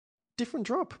Different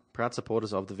Drop, proud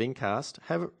supporters of the Vincast,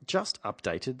 have just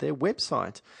updated their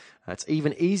website. It's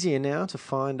even easier now to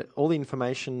find all the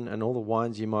information and all the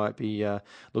wines you might be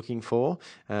looking for.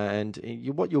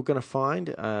 What you're going to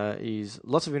find is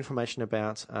lots of information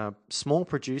about small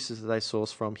producers that they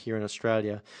source from here in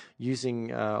Australia,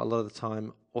 using a lot of the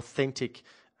time authentic,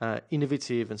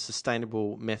 innovative and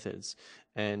sustainable methods.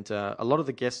 And a lot of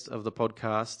the guests of the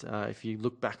podcast, if you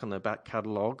look back on the back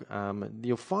catalogue,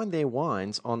 you'll find their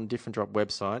wines on Different Drop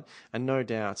website. And no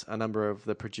doubt a number of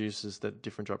the producers that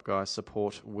Different Drop guys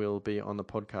support will be on the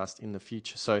podcast in the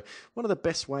future. So one of the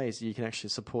best ways you can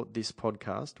actually support this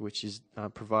podcast, which is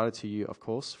provided to you, of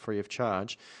course, free of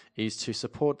charge, is to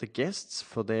support the guests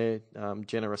for their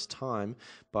generous time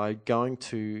by going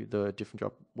to the Different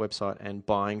Drop website and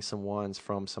buying some wines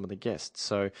from some of the guests.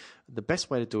 So the best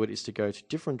way to do it is to go to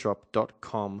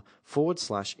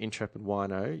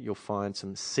differentdrop.com/intrepidwino. You'll find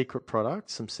some secret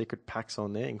products, some secret packs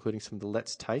on there, including some of the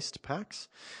Let's Taste packs.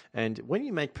 And when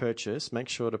you make purchase, make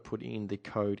sure to put in the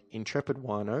code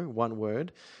INTREPIDWINO, one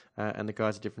word, and the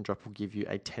guys at Different Drop will give you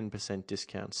a 10%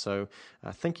 discount. So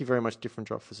thank you very much, Different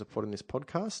Drop, for supporting this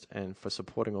podcast and for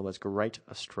supporting all those great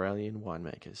Australian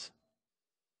winemakers.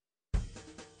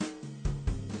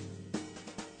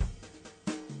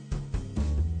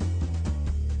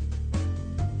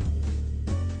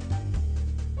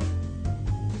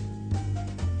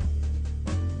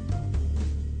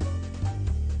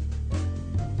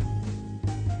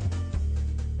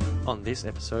 On this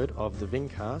episode of the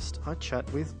Vincast, I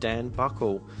chat with Dan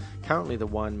Buckle, currently the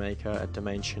winemaker at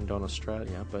Domaine Chandon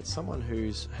Australia, but someone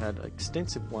who's had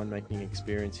extensive winemaking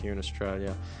experience here in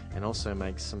Australia and also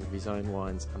makes some of his own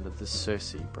wines under the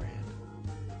Circe brand.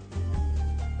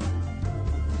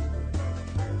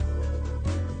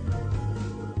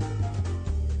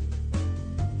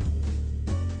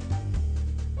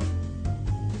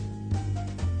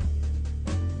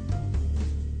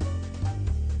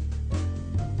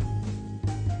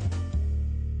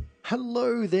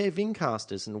 Hello there,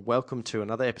 Vincasters, and welcome to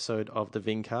another episode of the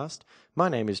Vincast. My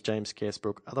name is James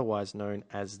Kersbrook, otherwise known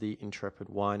as the Intrepid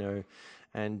Wino.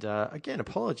 And again,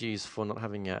 apologies for not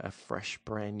having a fresh,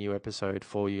 brand new episode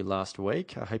for you last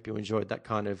week. I hope you enjoyed that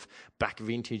kind of back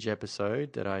vintage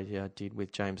episode that I did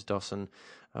with James Dawson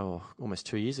almost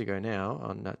 2 years ago now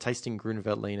on tasting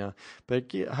Grunewaldliner.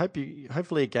 But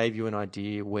hopefully it gave you an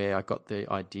idea where I got the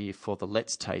idea for the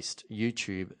Let's Taste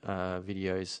YouTube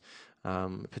videos,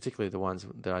 particularly the ones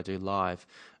that I do live.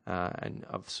 And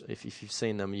if you've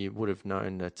seen them, you would have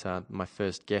known that my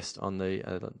first guest on the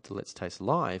Let's Taste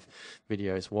Live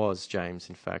videos was James,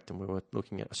 in fact, and we were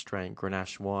looking at Australian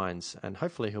Grenache wines, and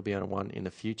hopefully he'll be on one in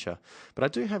the future. But I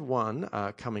do have one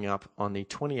coming up on the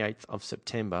 28th of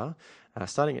September,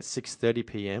 starting at 6:30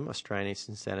 p.m. Australian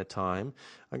Eastern Standard Time.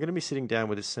 I'm going to be sitting down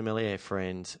with a sommelier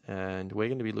friend, and we're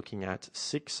going to be looking at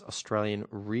 6 Australian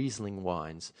Riesling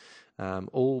wines.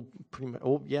 All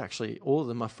of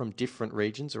them are from different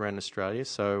regions around Australia,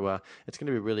 so it's going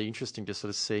to be really interesting to sort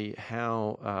of see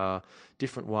how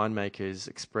different winemakers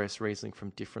express Riesling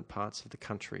from different parts of the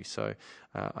country. So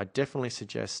I definitely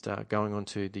suggest going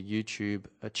onto the YouTube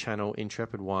channel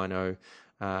Intrepid Wino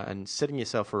and setting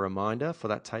yourself a reminder for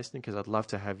that tasting, because I'd love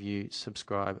to have you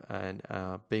subscribe and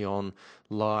be on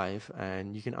live,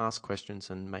 and you can ask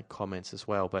questions and make comments as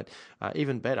well. But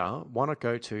even better, why not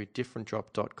go to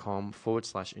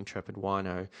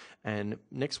differentdrop.com/intrepidwino, and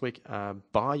next week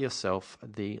buy yourself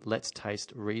the Let's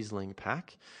Taste Riesling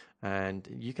pack, and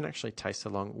you can actually taste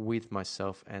along with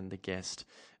myself and the guest.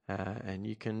 And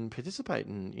you can participate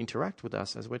and interact with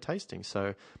us as we're tasting.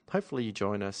 So hopefully you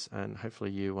join us, and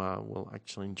hopefully you will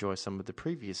actually enjoy some of the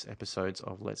previous episodes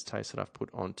of Let's Taste that I've put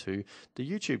onto the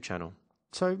YouTube channel.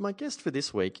 So my guest for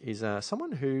this week is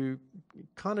someone who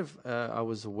kind of I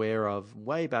was aware of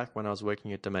way back when I was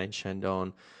working at Domaine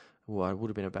Chandon. Well, it would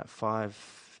have been about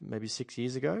 5, maybe 6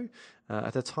 years ago.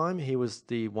 At the time, he was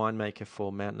the winemaker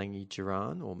for Mount Langi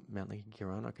Ghiran, or Mount Langi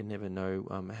Ghiran. I can never know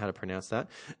how to pronounce that.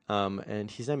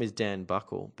 And his name is Dan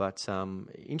Buckle. But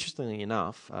interestingly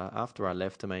enough, after I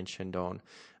left Domaine Chandon,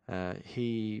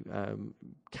 he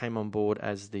came on board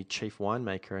as the chief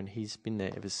winemaker, and he's been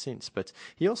there ever since. But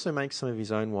he also makes some of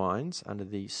his own wines under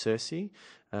the Circe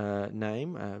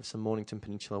name, some Mornington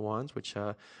Peninsula wines, which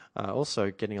are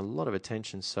also getting a lot of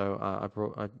attention. So I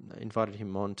invited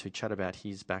him on to chat about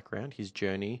his background, his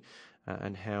journey,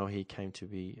 and how he came to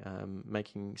be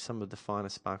making some of the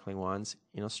finest sparkling wines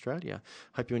in Australia.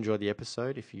 Hope you enjoyed the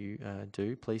episode. If you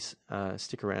do, please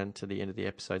stick around to the end of the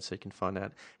episode so you can find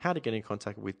out how to get in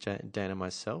contact with Dan and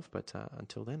myself. But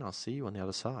until then, I'll see you on the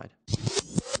other side.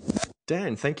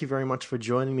 Dan, thank you very much for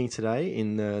joining me today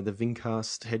in the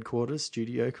Vincast headquarters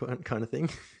studio kind of thing.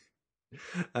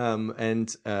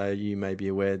 And you may be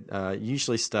aware,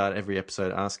 usually start every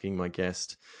episode asking my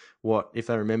guest what, if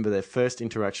they remember their first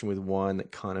interaction with wine,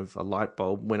 that kind of a light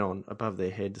bulb went on above their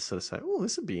head to sort of say, oh,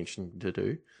 this would be interesting to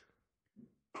do.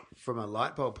 From a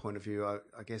light bulb point of view,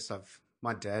 I guess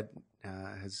my dad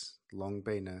has long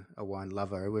been a wine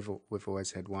lover. We've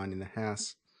always had wine in the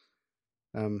house.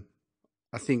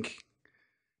 I think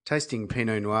tasting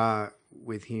Pinot Noir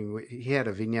with him, he had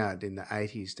a vineyard in the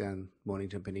 80s down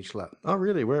Mornington Peninsula. Oh,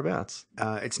 really? Whereabouts?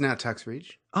 It's now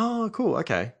Tuxbridge. Oh, cool.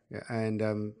 Okay. Yeah,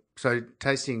 and so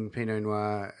tasting Pinot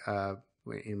Noir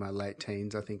in my late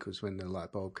teens, I think, was when the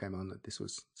light bulb came on that this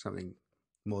was something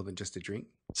more than just a drink.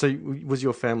 So was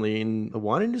your family in the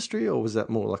wine industry, or was that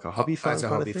more like a hobby farm? It's a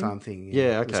kind hobby of thing? farm thing.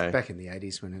 Yeah, It okay. was back in the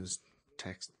 80s when it was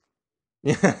taxed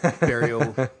Yeah.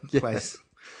 burial Yeah. place.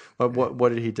 Well, what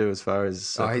did he do as far as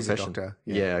He's profession? a doctor.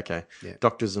 Yeah, okay. Yeah.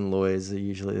 Doctors and lawyers are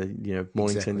usually,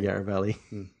 Mornington, Exactly. Yarra Valley.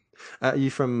 Mm. Are you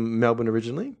from Melbourne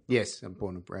originally? Yes, I'm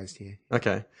born and raised here.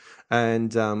 Okay,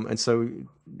 and so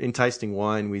in tasting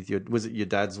wine was it your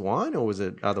dad's wine or was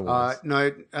it other wines?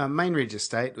 No, Main Ridge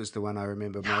Estate was the one I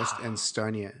remember most, and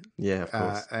Stonia. Yeah, of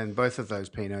course. And both of those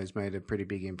Pinots made a pretty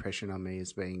big impression on me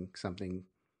as being something.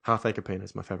 Half Acre Pinot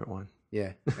is my favourite wine.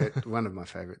 Yeah, one of my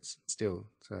favourites still.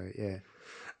 So yeah.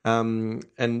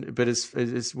 But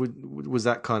was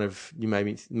that kind of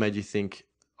made you think,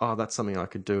 oh, that's something I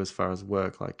could do as far as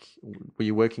work? Like, were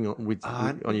you working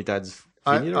on your dad's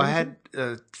vineyard? I had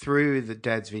through the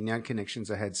dad's vineyard connections,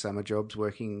 I had summer jobs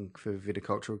working for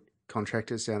viticultural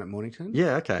contractors down at Mornington.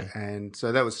 Yeah, okay. And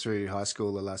so that was through high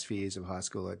school. The last few years of high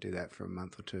school, I'd do that for a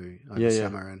month or two over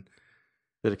summer, and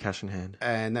bit of cash in hand.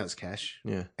 And that was cash.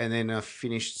 Yeah. And then I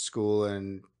finished school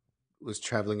and was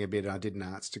travelling a bit. I did an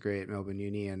arts degree at Melbourne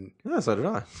Uni, and so did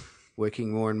I.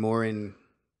 Working more and more in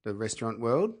the restaurant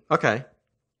world. Okay.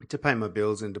 To pay my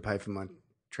bills and to pay for my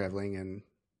travelling, and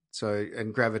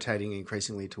gravitating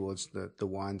increasingly towards the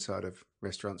wine side of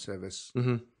restaurant service.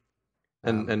 Mm-hmm.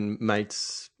 And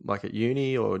mates like at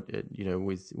uni or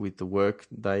with the work,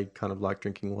 they kind of like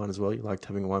drinking wine as well. You liked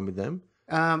having wine with them?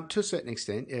 To a certain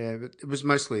extent, yeah. But it was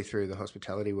mostly through the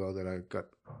hospitality world that I got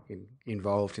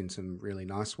involved in some really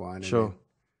nice wine. Sure.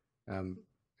 And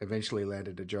eventually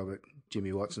landed a job at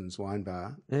Jimmy Watson's wine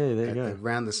bar. Yeah, there you go.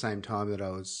 Around the same time that I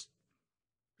was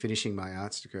finishing my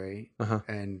arts degree.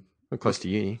 And close to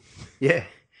uni. Yeah.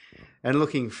 And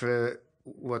looking for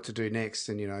what to do next.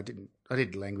 And, I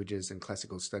did languages and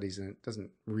classical studies, and it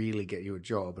doesn't really get you a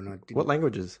job. And I didn't. What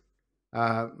languages?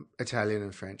 Italian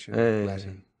and French and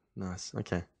Latin. Nice.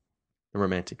 Okay. The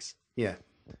romantics. Yeah.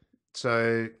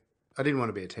 So I didn't want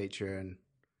to be a teacher,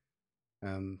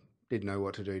 and didn't know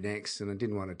what to do next, and I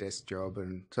didn't want a desk job,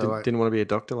 and so didn't want to be a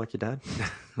doctor like your dad.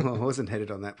 Well, I wasn't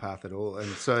headed on that path at all,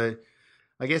 and so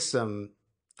I guess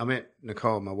I met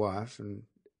Nicole, my wife, and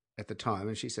at the time,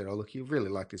 and she said, "Oh, look, you really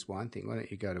like this wine thing. Why don't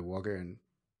you go to Wagga and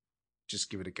just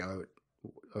give it a go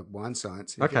at wine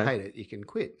science? And if you hate it, you can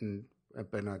quit."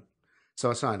 So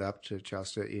I signed up to Charles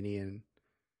Sturt Uni, and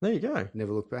there you go.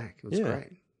 Never looked back. It was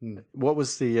great. What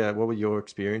were your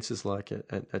experiences like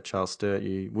at Charles Sturt?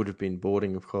 You would have been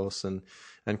boarding, of course, and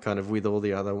kind of with all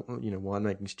the other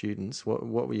winemaking students. What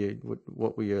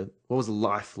was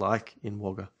life like in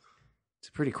Wagga? It's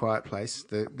a pretty quiet place.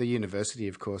 The university,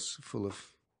 of course, full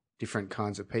of different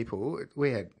kinds of people.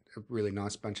 We had a really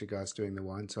nice bunch of guys doing the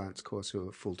wine science course who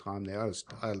were full time there.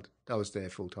 I was there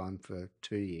full time for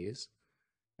 2 years,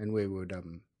 and we would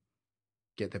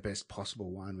get the best possible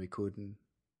wine we could and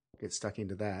get stuck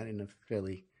into that in a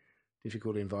fairly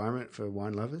difficult environment for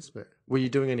wine lovers. But were you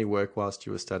doing any work whilst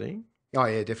you were studying? Oh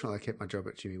yeah, definitely. I kept my job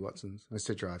at Jimmy Watson's. I used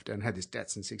to drive down. Had this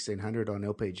Datsun 1600 on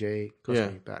LPG.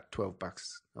 Cost me about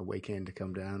 $12 a weekend to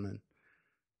come down and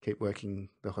keep working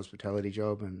the hospitality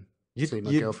job and see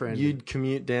my girlfriend. You'd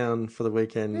commute down for the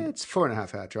weekend. Yeah, it's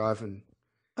 4.5 hour drive. And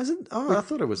I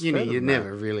thought it was. You're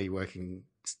never really working.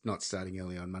 Not starting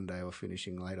early on Monday or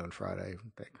finishing late on Friday,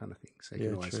 that kind of thing. So you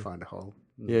can always find a hole.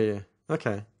 Yeah.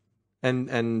 Okay.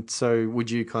 And so would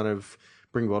you kind of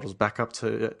bring bottles back up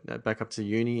to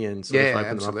uni and sort of open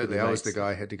absolutely. them up? I was the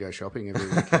guy who had to go shopping every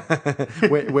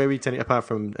weekend. where were you tending, apart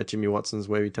from at Jimmy Watson's,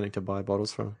 where were you tending to buy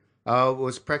bottles from? It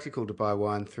was practical to buy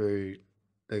wine through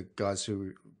the guys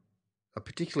who,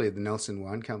 particularly the Nelson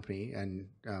Wine Company and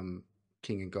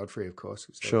King and Godfrey, of course.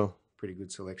 Sure. Pretty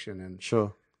good selection. And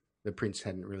sure. The Prince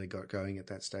hadn't really got going at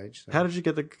that stage. So. How did you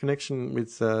get the connection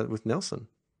with Nelson?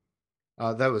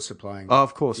 They were supplying. Oh,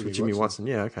 of course, with Jimmy Watson.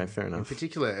 Yeah, okay, fair enough. In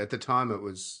particular, at the time, it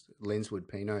was Lenswood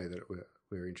Pinot that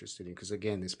we were interested in, because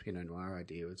again, this Pinot Noir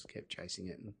idea was kept chasing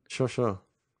it. Sure.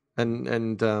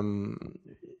 And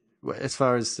as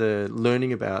far as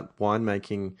learning about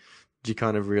winemaking, did you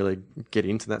kind of really get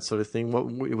into that sort of thing? What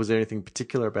was there anything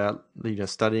particular about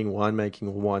studying winemaking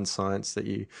or wine science that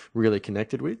you really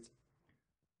connected with?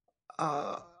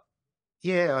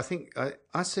 Yeah, I think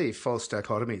I see false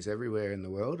dichotomies everywhere in the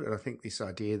world, and I think this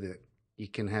idea that you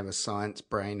can have a science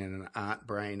brain and an art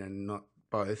brain and not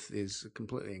both is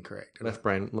completely incorrect. Left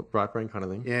brain, right brain kind of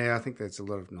thing. Yeah, I think there's a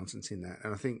lot of nonsense in that,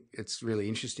 and I think it's really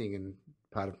interesting and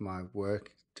part of my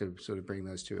work to sort of bring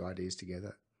those two ideas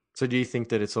together. So do you think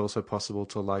that it's also possible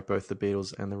to like both the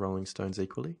Beatles and the Rolling Stones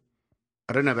equally?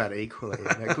 I don't know about equally.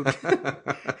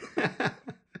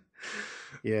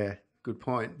 Yeah, good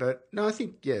point. But no, I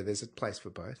think, there's a place for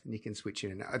both, and you can switch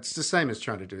in and out. It's the same as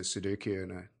trying to do a Sudoku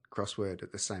and a crossword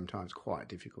at the same time. It's quite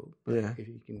difficult. But Yeah. if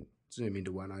you can zoom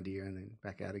into one idea and then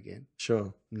back out again.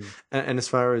 Sure. And as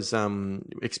far as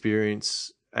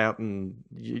experience out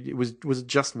was it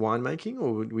just winemaking,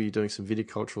 or were you doing some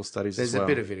viticultural studies There's as well? a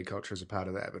bit of viticulture as a part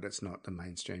of that, but it's not the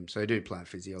mainstream. So I do plant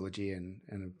physiology and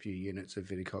a few units of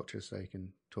viticulture, so you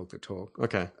can talk the talk.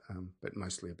 Okay. But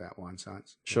mostly about wine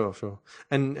science. Sure.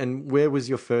 And where was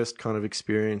your first kind of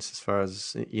experience as far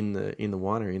as in the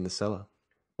winery, in the cellar?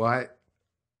 Well,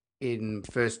 in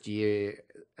first year,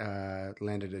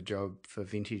 landed a job for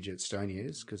vintage at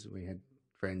Stoniers because we had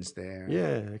friends there.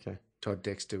 Yeah. Okay. Todd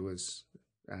Dexter was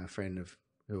a friend of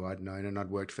who I'd known, and I'd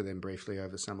worked for them briefly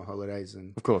over summer holidays.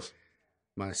 And Of course.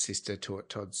 my sister taught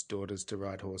Todd's daughters to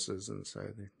ride horses, and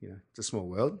so it's a small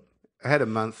world. I had a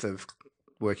month of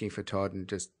working for Todd and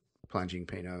just plunging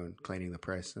Pinot and cleaning the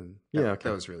press, and that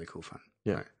was really cool fun.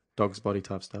 Yeah, right. Dog's body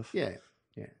type stuff. Yeah.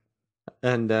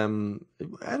 And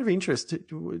out of interest,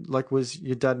 was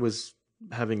your dad was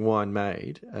having wine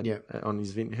made on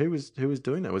his vineyard? Who was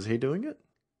doing that? Was he doing it?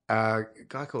 A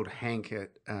guy called Hank at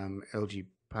LG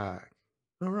Park.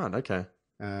 Oh, right, okay.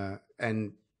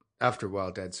 And after a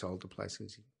while, Dad sold the place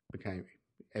because it became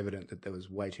evident that there was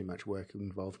way too much work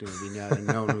involved in a vineyard and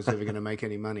no one was ever going to make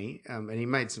any money. And he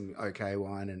made some okay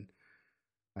wine, and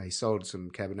he sold some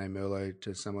Cabernet Merlot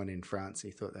to someone in France.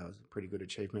 He thought that was a pretty good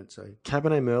achievement. So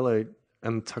Cabernet Merlot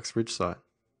and Tux Ridge site.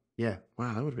 Yeah.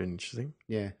 Wow, that would have been interesting.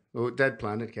 Yeah. Well, Dad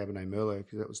planted Cabernet Merlot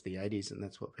because that was the 80s and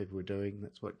that's what people were doing.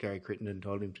 That's what Gary Crittenden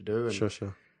told him to do. And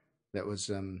Sure. that was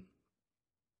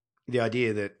the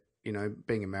idea that,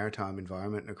 being a maritime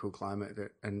environment and a cool climate,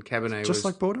 and Cabernet Just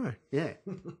like Bordeaux. Yeah.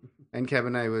 And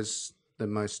Cabernet was the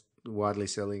most widely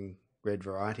selling red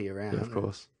variety around. Yeah, of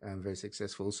course. And very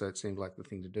successful, so it seemed like the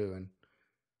thing to do. And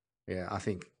yeah, I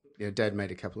think Dad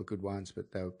made a couple of good wines,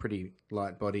 but they were pretty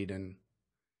light-bodied, and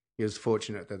he was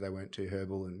fortunate that they weren't too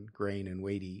herbal and green and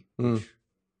weedy.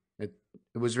 It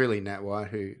was really Nat White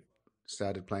who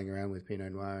started playing around with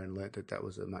Pinot Noir and learnt that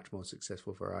was a much more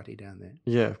successful variety down there.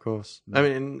 Yeah, of course. I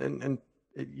mean, and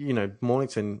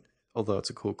Mornington, although it's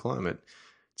a cool climate,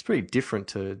 it's pretty different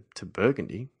to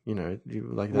Burgundy.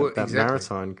 That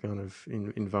maritime kind of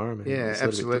environment. Yeah,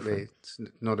 absolutely. It's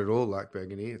not at all like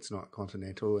Burgundy. It's not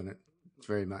continental, and it's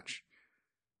very much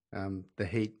the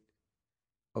heat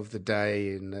of the day,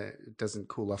 and it doesn't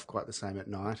cool off quite the same at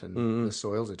night, and the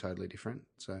soils are totally different.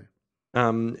 So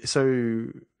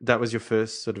that was your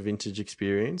first sort of vintage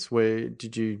experience. Where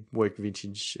did you work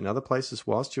vintage in other places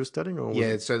whilst you were studying?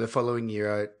 So the following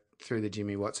year, I, through the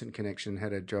Jimmy Watson connection,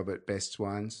 had a job at Best's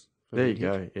Wines. There you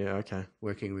go. Yeah, okay.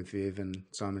 Working with Viv and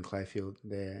Simon Clayfield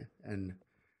there, and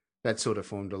that sort of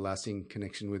formed a lasting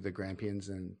connection with the Grampians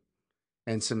and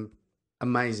some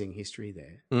amazing history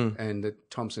there. And the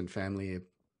Thompson family are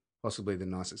possibly the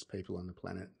nicest people on the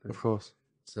planet. Of course.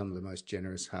 Some of the most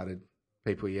generous-hearted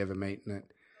people you ever meet. And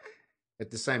at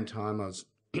the same time, I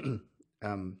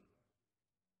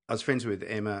was friends with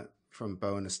Emma from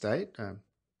Bowen Estate.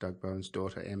 Doug Bowen's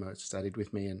daughter, Emma, studied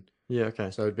with me. And yeah,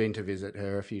 okay. So I'd been to visit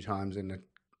her a few times and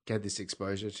had this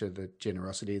exposure to the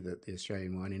generosity that the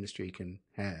Australian wine industry can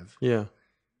have. Yeah.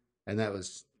 And that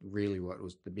was really what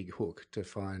was the big hook, to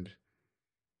find,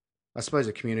 I suppose,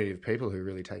 a community of people who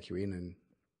really take you in,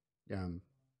 and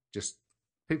just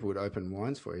people would open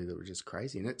wines for you that were just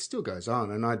crazy. And it still goes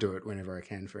on, and I do it whenever I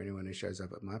can for anyone who shows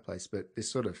up at my place. But this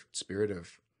sort of spirit of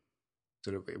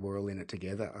we're all in it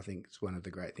together, I think it's one of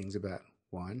the great things about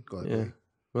wine globally. Yeah.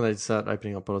 When they start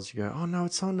opening up bottles, you go, oh, no,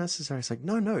 it's so unnecessary. It's like,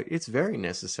 no, it's very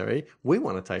necessary. We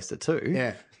want to taste it too.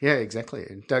 Yeah, exactly.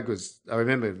 And I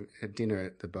remember at dinner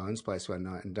at the Bones place one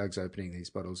night, and Doug's opening these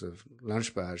bottles of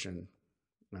Lunchbarge and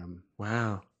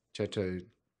wow, Chateau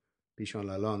Pichon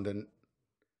Lalonde,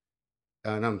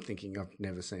 and I'm thinking I've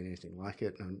never seen anything like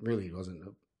it, and I really wasn't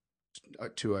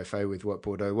too au fait with what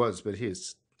Bordeaux was, but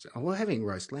we're having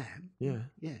roast lamb. Yeah.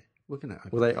 We're gonna open.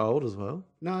 Were they old as well?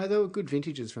 No, they were good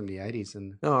vintages from the 80s.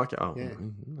 And oh, okay. Oh, yeah.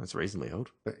 That's reasonably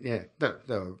old. But yeah, they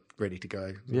were ready to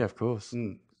go. Yeah, of course.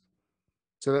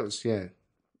 So that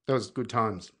was good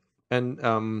times.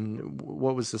 And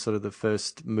what was the sort of the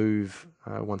first move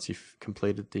once you've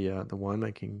completed the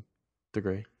winemaking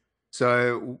degree?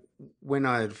 So when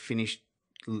I had finished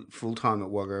full time at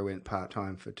Wagga, I went part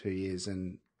time for 2 years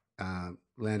and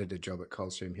landed a job at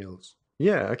Coldstream Hills.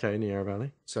 Yeah, okay, in the Yarra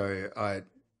Valley. So I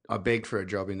begged for a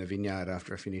job in the vineyard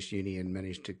after I finished uni and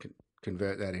managed to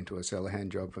convert that into a cellar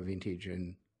hand job for vintage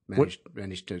and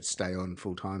managed to stay on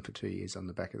full time for 2 years on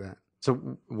the back of that.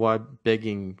 So why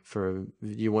begging for?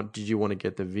 Did you want to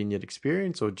get the vineyard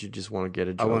experience, or did you just want to get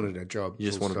a job? I wanted a job. You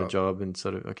just wanted a job and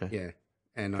sort of Yeah,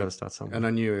 and got to start somewhere. And I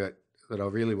knew that I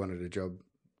really wanted a job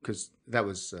because that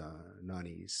was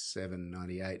 97,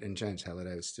 98, and James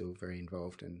Halliday was still very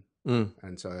involved, and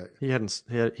so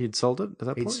he'd sold it at that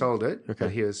point. He'd sold it, okay.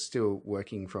 But he was still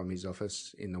working from his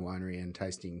office in the winery and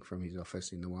tasting from his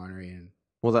office in the winery and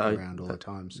around all the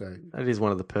time. So that is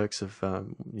one of the perks of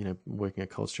working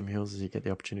at Coldstream Hills is you get the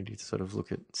opportunity to sort of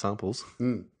look at samples.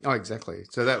 Oh, exactly.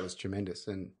 So that was tremendous,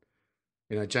 and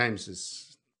James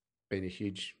has been a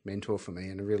huge mentor for me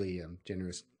and a really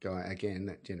generous guy. Again,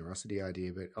 that generosity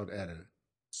idea, but at a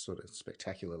sort of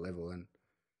spectacular level. And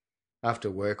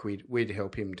after work, we'd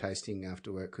help him tasting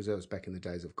after work because that was back in the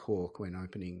days of cork when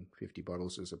opening 50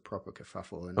 bottles was a proper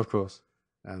kerfuffle. And of course,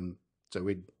 so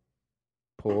we'd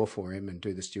pour for him and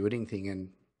do the stewarding thing, and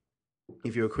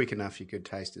if you were quick enough you could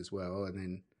taste as well, and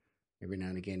then every now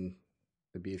and again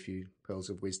there'd be a few pearls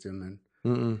of wisdom,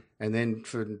 and then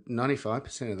for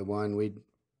 95% of the wine we'd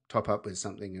top up with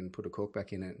something and put a cork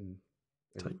back in it and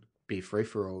it'd be free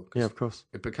for all. Yeah, of course.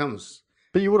 It becomes...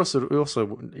 But you would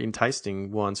also in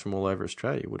tasting wines from all over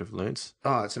Australia, you would have learnt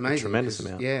it's amazing, a tremendous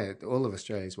amount. Yeah, all of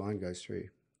Australia's wine goes through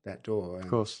that door. Of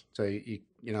course. So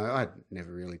I'd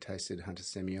never really tasted Hunter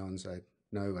Semillons. I had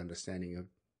no understanding of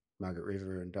Margaret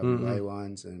River and WA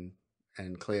wines and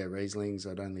Clare Rieslings.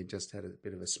 I'd only just had a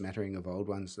bit of a smattering of old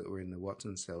ones that were in the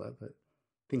Watson cellar, but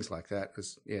things like that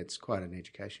it's quite an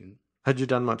education. Had you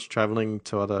done much travelling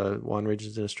to other wine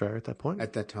regions in Australia at that point?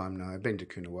 At that time, no. I've been to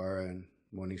Coonawarra and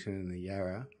Mornington and the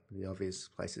Yarra, the obvious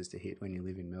places to hit when you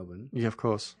live in Melbourne. Yeah, of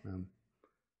course.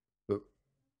 But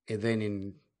then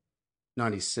in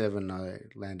 97, I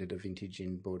landed a vintage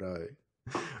in Bordeaux.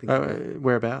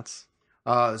 Whereabouts?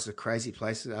 Oh, it was a crazy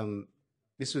place.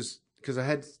 This was because I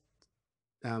had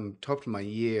topped my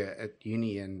year at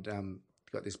uni and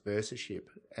got this bursarship,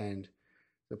 and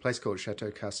the place called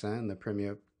Chateau Carsin, the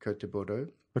premier Côte de Bordeaux.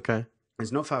 Okay.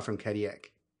 It's not far from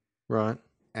Cadillac. Right.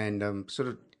 And sort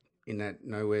of in that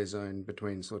nowhere zone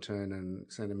between Sauterne and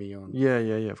Saint-Emilion. Yeah,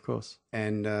 of course.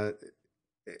 And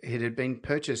it had been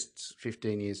purchased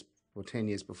 15 years or 10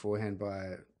 years beforehand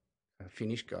by a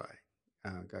Finnish guy,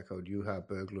 a guy called Juha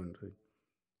Berglund, who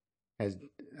has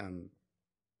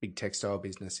big textile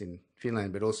business in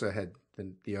Finland, but also had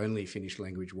the only Finnish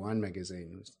language wine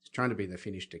magazine. It was trying to be the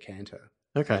Finnish decanter.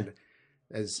 Okay. And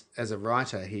as a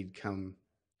writer, he'd come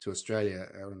to Australia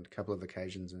on a couple of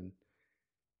occasions, and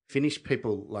Finnish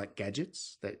people like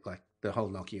gadgets. That like the whole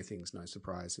Nokia thing's no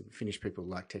surprise. Finnish people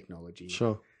like technology.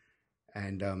 Sure.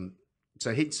 And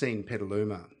so he'd seen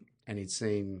Petaluma, and he'd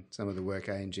seen some of the work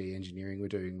A&G Engineering were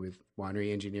doing with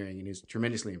winery engineering, and he was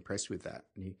tremendously impressed with that.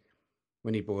 And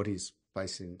when he bought his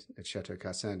place at Chateau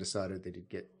Carsin, decided that he'd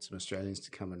get some Australians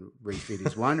to come and refit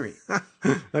his winery.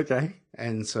 Okay.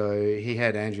 And so he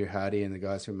had Andrew Hardy and the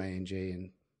guys from A&G and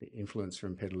the influence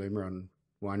from Petaluma on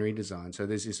winery design. So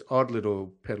there's this odd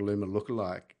little Petaluma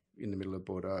lookalike in the middle of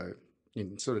Bordeaux,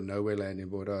 in sort of nowhere land in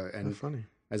Bordeaux. And funny.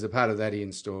 As a part of that, he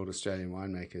installed Australian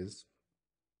winemakers,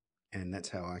 and that's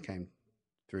how I came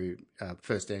through.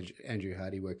 First, Andrew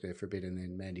Hardy worked there for a bit, and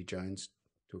then Mandy Jones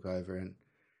took over, and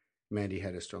Mandy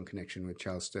had a strong connection with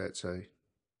Charles Sturt, so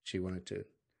she wanted to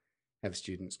have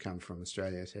students come from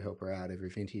Australia to help her out every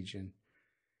vintage. And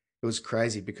it was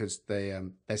crazy because they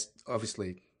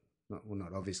obviously,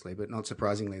 not obviously, but not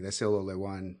surprisingly, they sell all their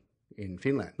wine in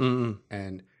Finland. Mm-hmm.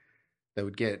 And they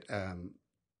would get a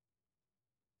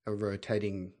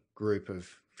rotating group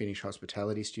of Finnish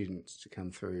hospitality students to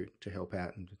come through to help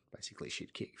out and basically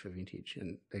shit kick for vintage.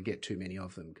 And they'd get too many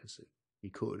of them because you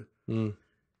could. Mm.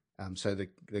 So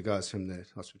the guys from the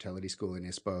hospitality school in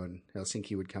Espoo and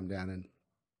Helsinki would come down, and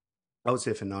I was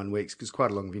there for 9 weeks because quite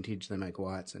a long vintage. They make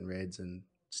whites and reds and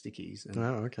stickies. And,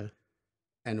 okay.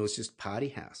 And it was just party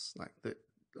house. Like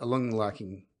along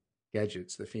liking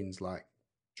gadgets, the Finns like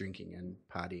drinking and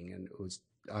partying, and it was.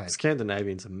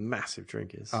 Scandinavians are massive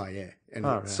drinkers. Oh yeah,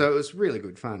 and so it was really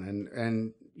good fun.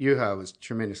 And Juha was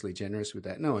tremendously generous with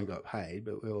that. No one got paid,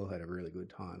 but we all had a really good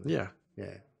time. Yeah.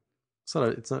 Yeah.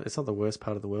 It's not the worst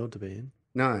part of the world to be in.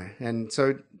 No, and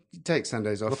so you take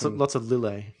Sundays off. Lots of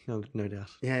Lillet, no doubt.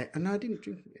 Yeah, and I didn't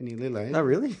drink any Lillet. Oh,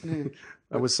 really? Yeah.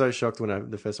 I was so shocked when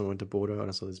the first time I went to Bordeaux and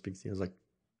I saw this big thing. I was like,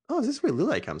 oh, is this where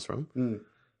Lillet comes from? Mm.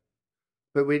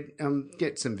 But we'd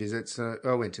get some visits.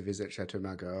 I went to visit Chateau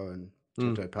Margaux and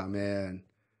Chateau Palmer,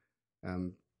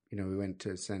 and we went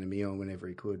to Saint-Emilion whenever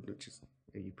he could, which is,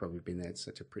 you've probably been there. It's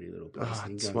such a pretty little place. Oh,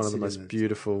 it's one of the most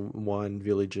beautiful wine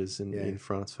villages in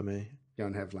France for me. Go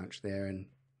and have lunch there, and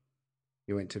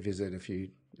you went to visit a few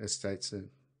estates at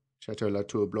Chateau La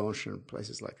Tour Blanche and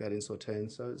places like that in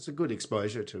Sauternes. So it's a good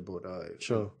exposure to Bordeaux.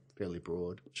 Sure. Fairly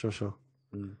broad. Sure.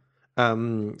 Mm.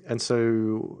 And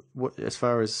so, as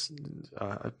far as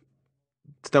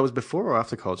that was before or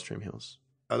after Coldstream Hills?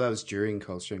 Oh, that was during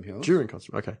Coldstream Hills. During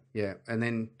Coldstream, okay. Yeah, and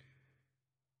then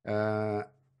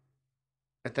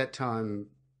at that time,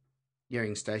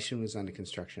 Yering Station was under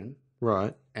construction.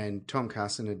 Right. And Tom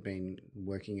Carson had been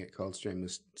working at Coldstream,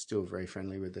 was still very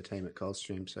friendly with the team at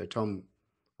Coldstream. So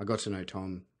I got to know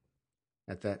Tom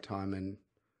at that time, and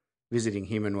visiting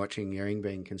him and watching Yering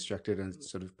being constructed, and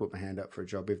sort of put my hand up for a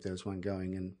job if there was one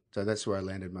going. And so that's where I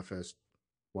landed my first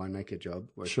winemaker job,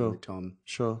 working with Tom.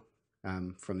 Sure.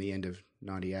 From the end of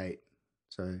 98.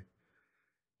 So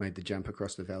made the jump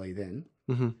across the valley then.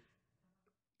 Mm-hmm.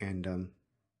 And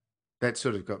that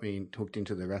sort of got me hooked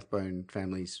into the Rathbone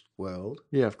family's world.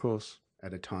 Yeah, of course.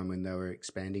 At a time when they were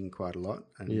expanding quite a lot.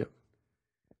 And yeah.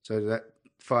 So that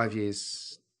 5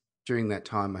 years, during that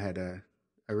time, I had a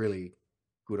really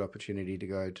good opportunity to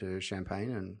go to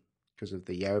Champagne, and because of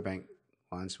the Yarrabank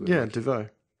wines. Deveau.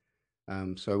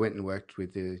 So I went and worked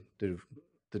with the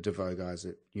Deveau guys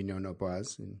at Union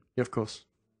Auboise. Yeah, of course.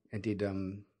 I did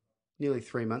nearly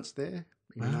 3 months there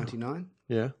in 99.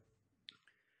 Yeah.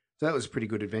 So that was a pretty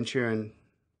good adventure, and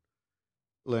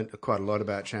learnt quite a lot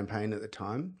about Champagne at the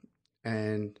time,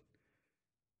 and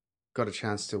got a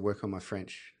chance to work on my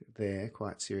French there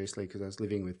quite seriously, because I was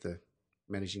living with the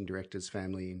managing director's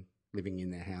family and living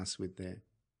in their house with their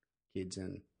kids.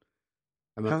 And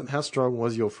how strong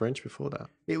was your French before that?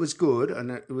 It was good,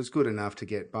 and it was good enough to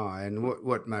get by. And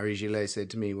what Marie Gillet said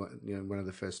to me, one of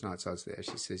the first nights I was there,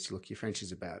 she says, "Look, your French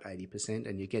is about 80%,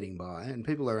 and you're getting by, and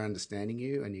people are understanding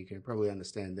you, and you can probably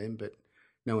understand them, but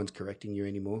no one's correcting you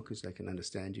anymore because they can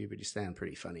understand you, but you sound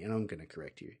pretty funny, and I'm going to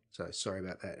correct you. So sorry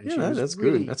about that." And that's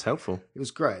good. That's helpful. It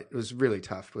was great. It was really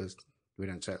tough. We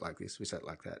don't say it like this. We say it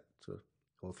like that, sort of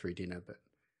all through dinner. But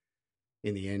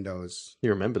in the end, You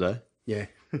remember though? Yeah.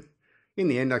 In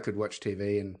the end, I could watch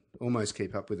TV and almost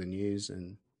keep up with the news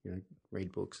and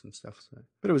read books and stuff. So,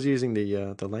 but it was using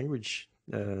the language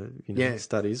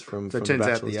studies from. So it turns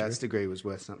out the arts degree was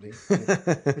worth something.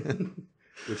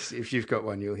 Which, if you've got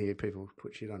one, you'll hear people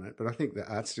put shit on it. But I think the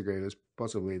arts degree was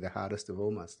possibly the hardest of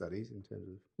all my studies in terms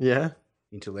of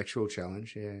intellectual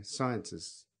challenge. Yeah, science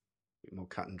is a bit more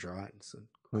cut and dry.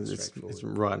 It's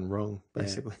right and wrong,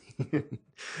 basically. Yeah.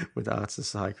 With arts,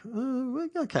 it's like, oh,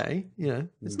 okay,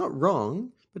 it's not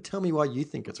wrong, but tell me why you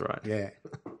think it's right. Yeah.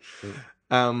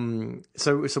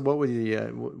 So what were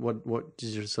what did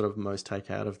you sort of most take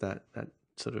out of that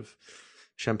sort of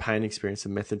Champagne experience, the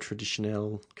method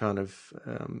traditionnel kind of,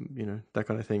 that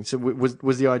kind of thing? So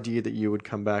was the idea that you would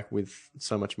come back with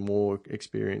so much more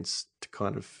experience to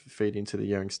kind of feed into the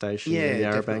Yering Station and the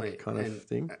Yarrabank kind of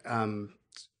thing?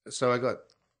 So I got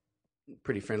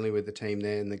pretty friendly with the team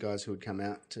there and the guys who would come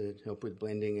out to help with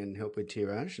blending and help with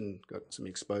tirage, and got some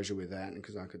exposure with that. And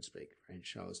because I could speak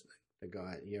French, I was the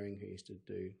guy at Yering who used to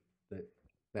do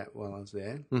that while I was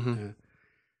there. Mm-hmm.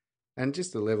 And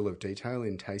just the level of detail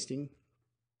in tasting,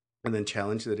 and then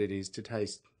challenge that it is to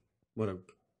taste what are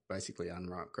basically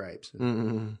unripe grapes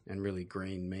and really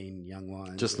green, mean young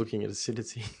wines. Just looking at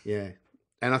acidity. Yeah.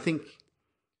 And I think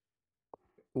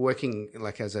working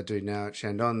like as I do now at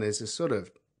Chandon, there's a sort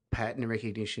of pattern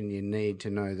recognition you need to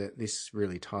know that this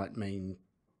really tight, mean,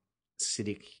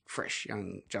 acidic, fresh,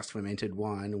 young, just fermented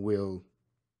wine will,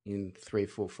 in 3,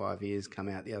 4, 5 years, come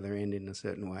out the other end in a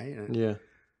certain way.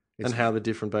 And how the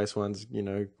different base wines,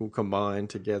 will combine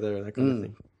together and that kind of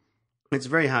thing. It's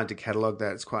very hard to catalogue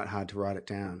that. It's quite hard to write it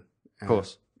down. Of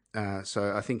course.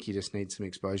 So I think you just need some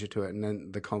exposure to it, and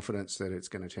then the confidence that it's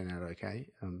going to turn out okay.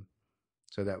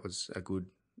 So that was a good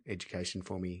education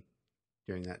for me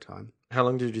during that time. How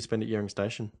long did you spend at Yering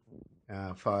Station?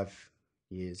 5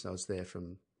 years. I was there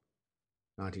from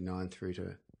 99 through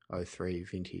to 03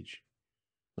 vintage.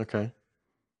 Okay.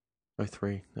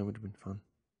 03, that would have been fun.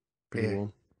 Pretty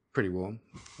warm. Pretty warm.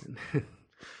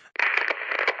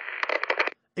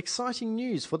 Exciting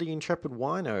news for the Intrepid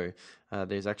Wino.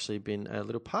 There's actually been a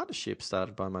little partnership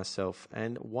started by myself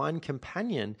and Wine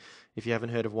Companion. If you haven't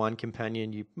heard of Wine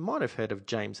Companion, you might have heard of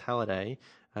James Halliday.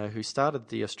 who started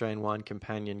the Australian Wine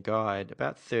Companion Guide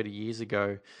about 30 years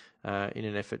ago in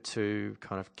an effort to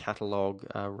kind of catalogue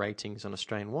ratings on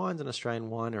Australian wines and Australian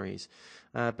wineries.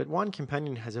 But Wine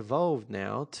Companion has evolved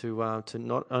now to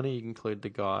not only include the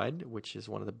guide, which is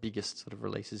one of the biggest sort of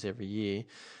releases every year,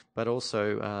 but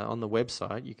also on the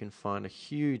website you can find a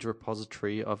huge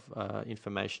repository of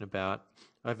information about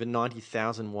over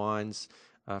 90,000 wines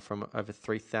from over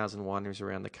 3,000 wineries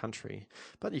around the country.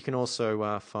 But you can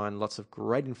also find lots of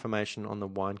great information on the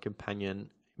Wine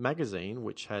Companion magazine,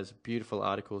 which has beautiful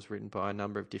articles written by a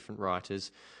number of different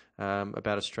writers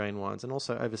about Australian wines and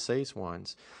also overseas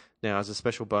wines. Now, as a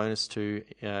special bonus to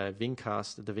the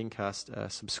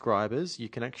Vincast subscribers, you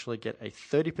can actually get a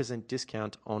 30%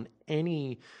 discount on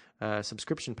any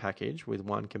subscription package with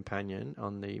Wine Companion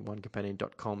on the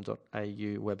winecompanion.com.au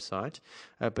website.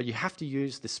 But you have to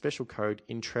use the special code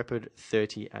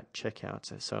Intrepid30 at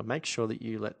checkout. So make sure that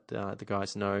you let the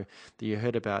guys know that you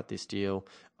heard about this deal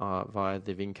via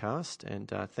the Vincast.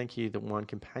 And thank you, the Wine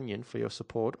Companion, for your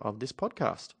support of this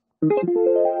podcast.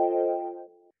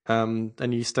 And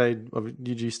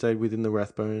did you stay within the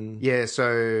Rathbone? Yeah,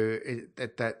 so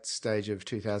at that stage of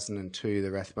 2002,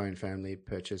 the Rathbone family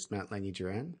purchased Mount Langi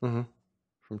Ghiran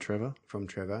From Trevor. From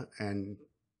Trevor, and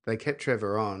they kept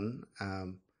Trevor on,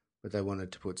 but they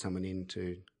wanted to put someone in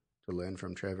to learn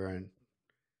from Trevor,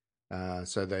 and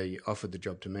so they offered the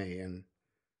job to me. And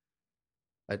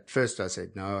at first I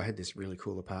said no. I had this really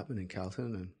cool apartment in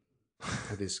Carlton and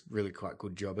had this really quite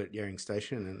good job at Yering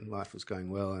Station, and life was going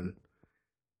well.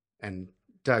 And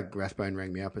Doug Rathbone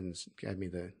rang me up and gave me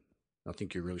I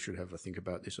think you really should have a think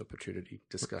about this opportunity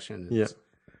discussion. Yeah.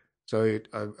 So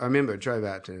I remember I drove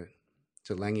out to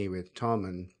Langi with Tom,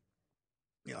 and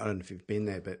I don't know if you've been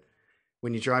there, but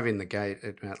when you drive in the gate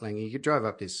at Mount Langi, you drive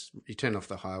up you turn off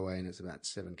the highway and it's about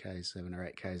 7 or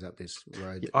 8 Ks up this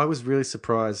road. I was really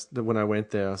surprised that when I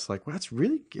went there, I was like, well,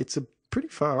 it's a pretty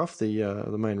far off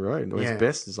the main road. Or its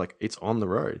best is like, it's on the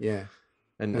road. Yeah.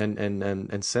 And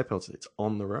Seppelt, it's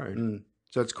on the road.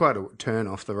 So it's quite a turn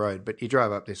off the road, but you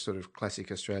drive up this sort of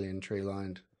classic Australian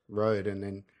tree-lined road and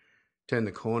then turn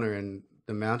the corner and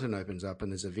the mountain opens up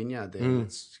and there's a vineyard there. And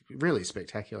it's really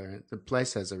spectacular. The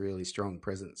place has a really strong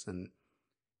presence, and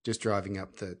just driving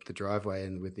up the driveway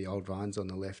and with the old vines on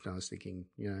the left, I was thinking,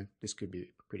 this could be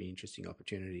a pretty interesting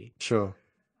opportunity. Sure.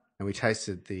 And we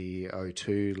tasted the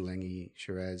 02 Langi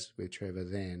Shiraz with Trevor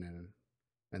then,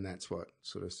 and that's what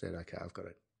sort of said, okay, I've got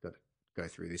to go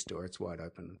through this door. It's wide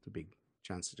open. It's a big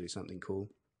chance to do something cool.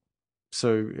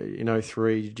 So in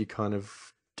 03, did you kind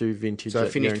of do vintage? So I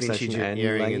finished vintage at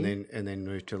Yering Langi? and then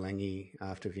moved to Langi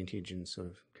after vintage and sort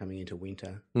of coming into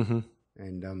winter. Mm-hmm.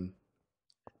 And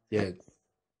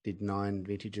did 9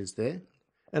 vintages there.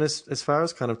 And as far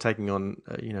as kind of taking on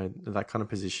that kind of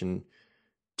position,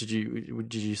 did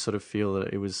you sort of feel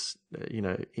that it was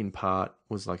in part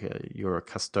was like you're a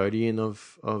custodian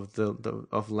of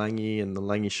Langi and the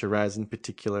Langi Shiraz in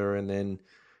particular, and then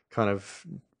kind of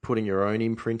putting your own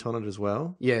imprint on it as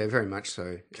well? Yeah, very much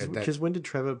so. Because when did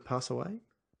Trevor pass away?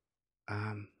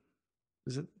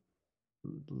 Is it?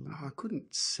 I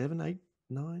couldn't 7, 8,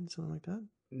 9, something like that.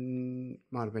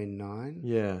 Might have been 9.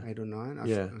 Yeah, 8 or 9.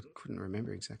 I couldn't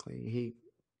remember exactly.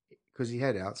 Because he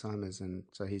had Alzheimer's, and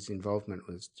so his involvement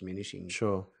was diminishing.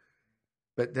 Sure.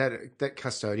 But that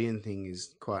custodian thing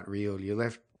is quite real. You're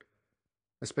left,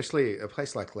 especially a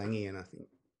place like Langi, and I think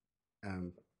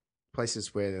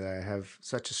places where they have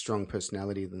such a strong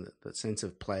personality, the sense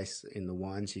of place in the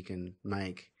wines you can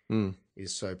make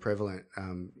is so prevalent.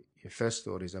 Your first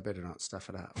thought is, I better not stuff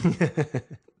it up.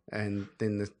 And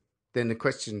then the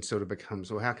question sort of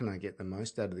becomes, well, how can I get the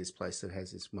most out of this place that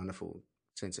has this wonderful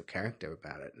sense of character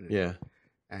about it?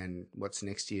 And what's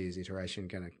next year's iteration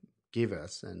going to give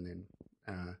us? And then,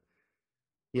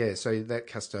 so that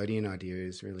custodian idea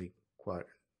is really quite,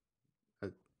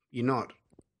 you're not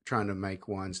trying to make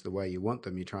wines the way you want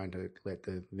them. You're trying to let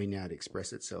the vineyard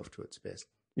express itself to its best.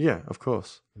 Yeah, of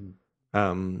course.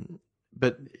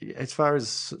 But as far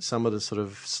as some of the sort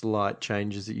of slight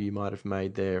changes that you might have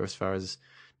made there, as far as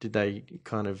did they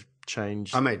kind of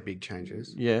change? I made big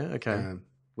changes. Yeah, okay.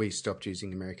 We stopped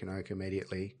using American oak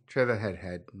immediately. Trevor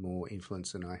had more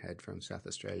influence than I had from South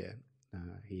Australia.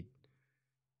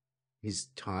 His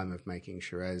time of making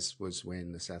Shiraz was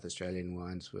when the South Australian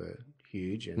wines were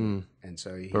huge, and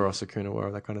so Barossa,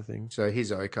 Coonawarra, that kind of thing. So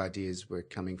his oak ideas were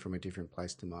coming from a different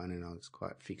place to mine, and I was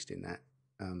quite fixed in that.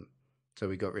 So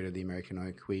we got rid of the American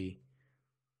oak. It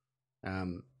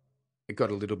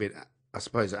got a little bit, I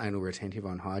suppose, anal retentive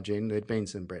on hygiene. There'd been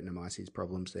some Brettanomyces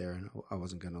problems there, and I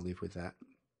wasn't going to live with that.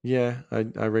 Yeah,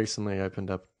 I recently opened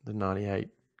up the 98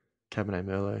 Cabernet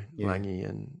Merlot, Yeah. Langi,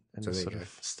 and So there sort you go.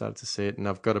 of started to see it. And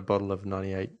I've got a bottle of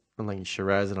 98 Langi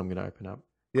Shiraz that I'm going to open up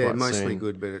Yeah, quite mostly soon.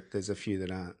 good, but there's a few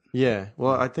that aren't. Yeah,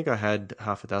 well, I think I had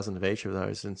half a dozen of each of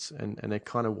those, and there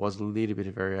kind of was a little bit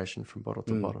of variation from bottle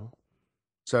to bottle.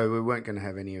 So we weren't going to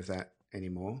have any of that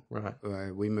anymore. Right.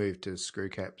 We moved to screw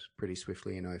caps pretty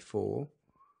swiftly in 04.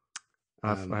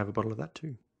 I have a bottle of that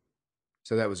too.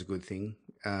 So that was a good thing.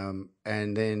 And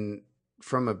then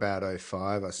from about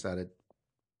 05, I started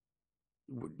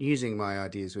using my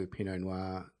ideas with Pinot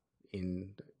Noir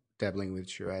in dabbling with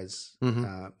Shiraz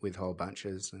with whole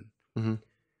bunches. And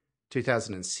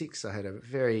 2006, I had a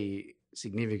very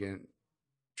significant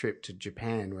trip to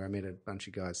Japan where I met a bunch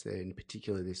of guys there, in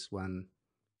particular this one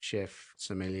chef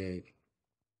sommelier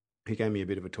who gave me a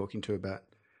bit of a talking to about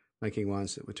making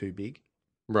wines that were too big.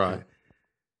 Right.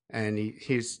 And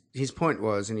his point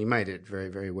was, and he made it very,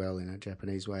 very well in a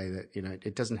Japanese way, that, you know,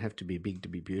 it doesn't have to be big to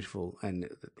be beautiful, and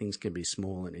that things can be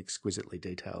small and exquisitely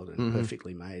detailed and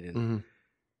perfectly made, and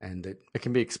that it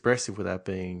can be expressive without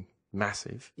being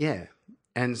massive. Yeah.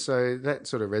 And so that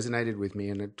sort of resonated with me,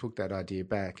 and I took that idea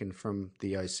back. And from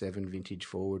the 07 vintage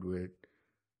forward, we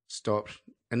stopped.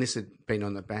 And this had been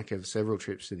on the back of several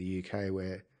trips to the UK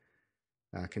where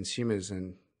consumers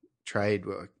and trade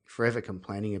were forever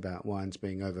complaining about wines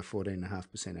being over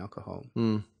 14.5% alcohol.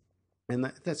 And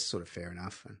that's sort of fair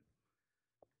enough. And,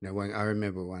 you know, I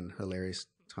remember one hilarious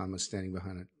time I was standing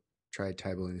behind a trade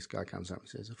table and this guy comes up and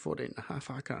says,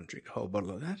 14.5, I can't drink a whole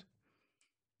bottle of that.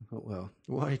 I thought, well,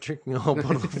 why are you drinking a whole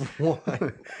bottle of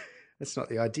wine? That's not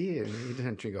the idea. You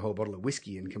don't drink a whole bottle of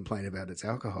whiskey and complain about its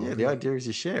alcohol. Yeah, the idea is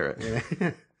you share it.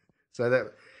 Yeah. So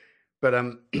that, but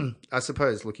I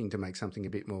suppose looking to make something a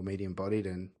bit more medium bodied,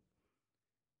 and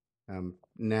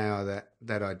now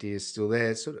that idea is still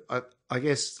there. Sort of, I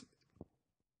guess,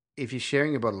 if you're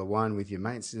sharing a bottle of wine with your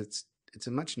mates, it's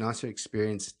a much nicer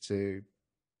experience to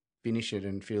finish it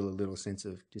and feel a little sense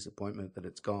of disappointment that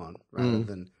it's gone, rather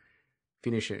than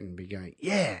finish it and be going,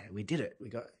 yeah, we did it.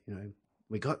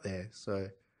 We got there. So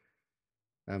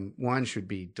wine should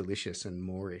be delicious and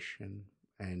moreish, and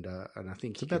I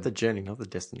think it's about the journey, not the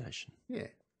destination. Yeah,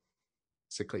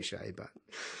 it's a cliche, but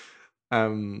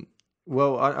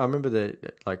well, I remember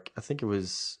that. Like, I think it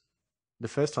was the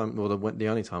first time, or the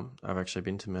only time I've actually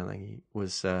been to Langi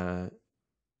was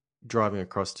driving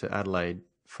across to Adelaide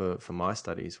for my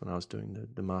studies when I was doing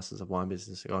the Masters of Wine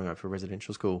Business, going out for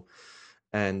residential school.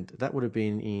 And that would have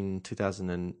been in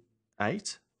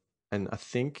 2008. And I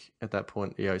think at that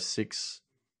point, the 06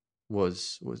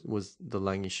 was the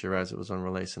Langi Shiraz that was on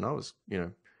release. And I was,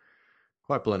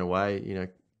 quite blown away. You know,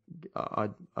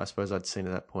 I suppose I'd seen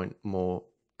at that point more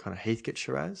kind of Heathcote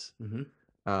Shiraz.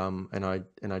 And I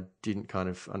didn't kind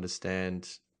of understand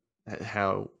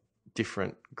how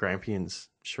different Grampians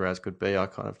Shiraz could be. I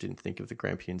kind of didn't think of the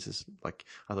Grampians as like,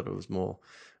 I thought it was more,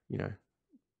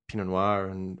 Pinot Noir,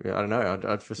 and I don't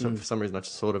know. For some reason, I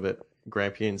just thought of it.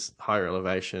 Grampians, higher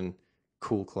elevation,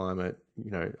 cool climate.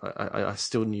 I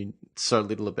still knew so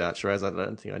little about Shiraz. I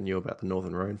don't think I knew about the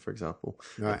Northern Rhone, for example,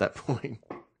 at that point.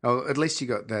 Oh, at least you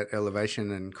got that elevation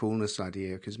and coolness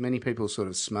idea, because many people sort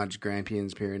of smudge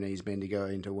Grampians, Pyrenees, Bendigo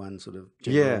into one sort of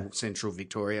general central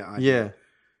Victoria idea. Yeah.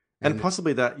 And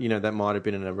possibly that, that might have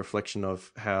been a reflection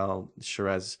of how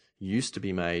Shiraz used to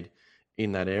be made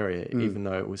in that area, even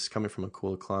though it was coming from a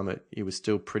cooler climate. It was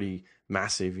still pretty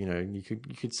massive. You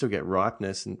could still get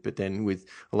ripeness, but then with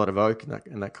a lot of oak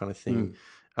and that kind of thing,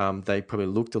 they probably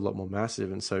looked a lot more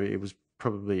massive, and so it was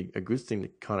probably a good thing to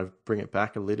kind of bring it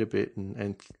back a little bit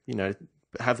and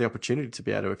have the opportunity to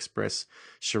be able to express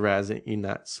Shiraz in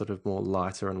that sort of more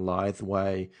lighter and lithe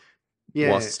way,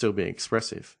 whilst still being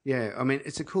expressive. Yeah, I mean,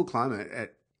 it's a cool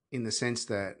climate in the sense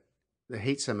that the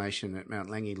heat summation at Mount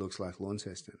Langi looks like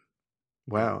Launceston.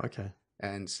 Wow, okay.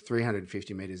 And it's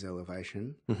 350 metres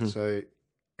elevation. So,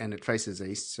 and it faces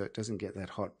east, so it doesn't get that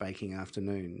hot baking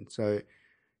afternoon. So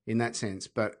in that sense,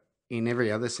 but in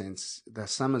every other sense, the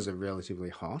summers are relatively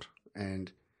hot,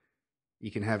 and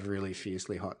you can have really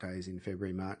fiercely hot days in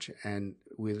February, March, and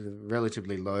with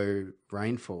relatively low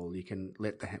rainfall, you can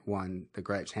let the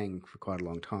grapes hang for quite a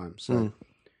long time. So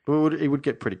it would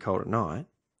get pretty cold at night.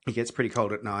 It gets pretty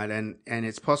cold at night, and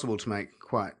it's possible to make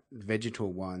quite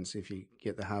vegetal wines if you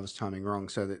get the harvest timing wrong,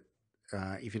 so that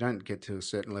if you don't get to a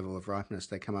certain level of ripeness,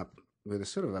 they come up with a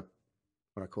sort of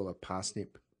what I call a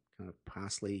parsnip, kind of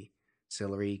parsley,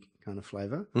 celery kind of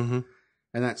flavour. And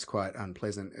that's quite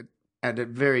unpleasant. At a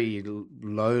very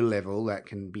low level, that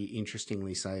can be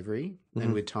interestingly savoury,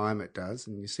 and with time it does.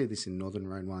 And you see this in Northern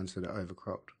Rhone wines that are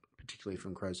overcropped, particularly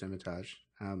from Crozes Hermitage.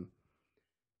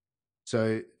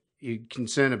 So you're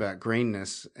concerned about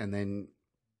greenness, and then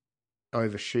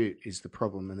overshoot is the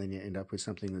problem, and then you end up with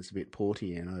something that's a bit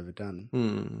porty and overdone.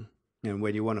 Mm. And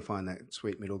where do you want to find that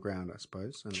sweet middle ground, I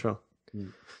suppose? And, Sure.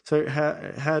 So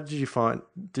how did you find,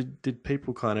 did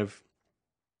people kind of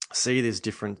see this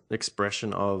different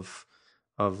expression of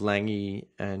Langi,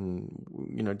 and,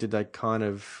 you know, did they kind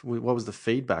of, what was the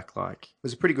feedback like? It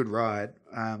was a pretty good ride.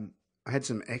 I had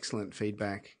some excellent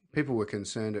feedback. People were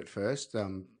concerned at first.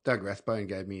 Doug Rathbone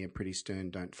gave me a pretty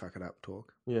stern "don't fuck it up"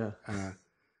 talk. Yeah.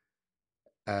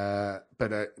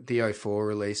 But the 04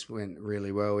 release went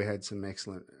really well. We had some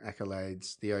excellent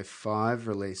accolades. The 05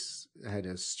 release had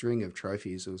a string of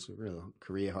trophies. It was a real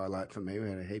career highlight for me. We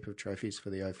had a heap of trophies for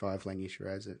the 05 Langi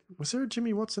Shiraz. Was there a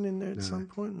Jimmy Watson in there at some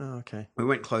point? No, okay. We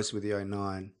went close with the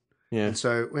 09. Yeah. And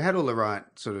so we had all the right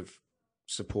sort of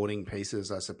supporting pieces,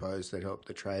 I suppose, that helped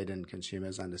the trade and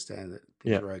consumers understand that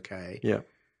things were okay. Yeah.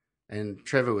 And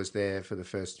Trevor was there for the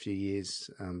first few years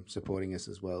supporting us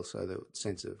as well. So the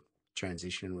sense of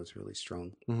transition was really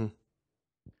strong. Mm-hmm.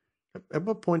 At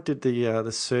what point did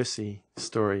the Circe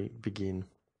story begin?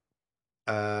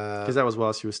 Because that was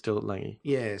whilst you were still at Langi.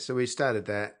 Yeah, so we started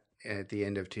that at the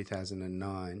end of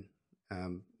 2009,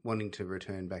 wanting to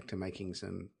return back to making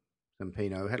some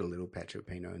Pinot. We had a little patch of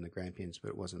Pinot in the Grampians, but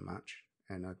it wasn't much.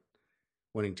 And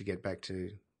wanting to get back to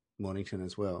Mornington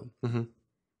as well. Mm-hmm.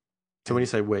 So when you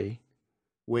say we?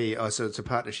 So it's a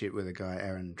partnership with a guy,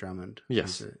 Aaron Drummond.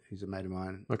 Yes. Who's a mate of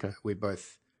mine. Okay. We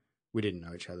didn't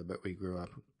know each other, but we grew up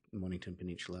in Mornington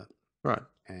Peninsula. Right.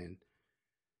 And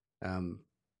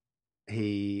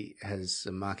he has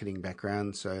a marketing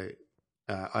background, so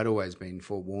I'd always been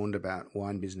forewarned about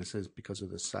wine businesses because of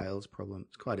the sales problem.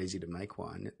 It's quite easy to make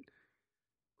wine,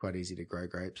 quite easy to grow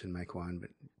grapes and make wine,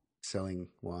 but selling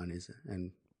wine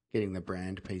and getting the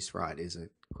brand piece right is a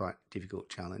quite difficult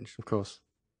challenge. Of course.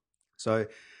 So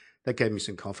that gave me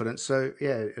some confidence. So,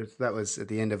 yeah, that was at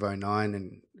the end of 09,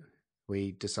 and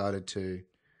we decided to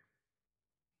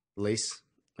lease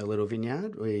a little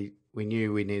vineyard. We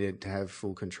knew we needed to have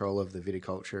full control of the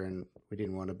viticulture, and we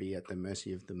didn't want to be at the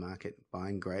mercy of the market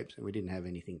buying grapes, and we didn't have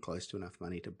anything close to enough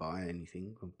money to buy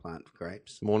anything or plant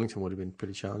grapes. Mornington would have been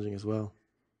pretty challenging as well.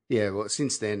 Yeah, well,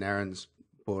 since then, Aaron's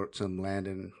bought some land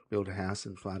and built a house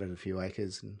and planted a few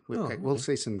acres, and we'll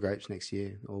see some grapes next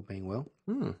year, all being well.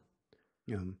 Mm.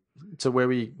 So where are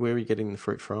we getting the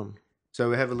fruit from? So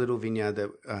we have a little vineyard that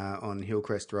on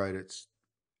Hillcrest Road. It's,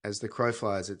 as the crow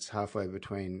flies, it's halfway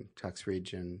between Tux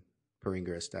Ridge and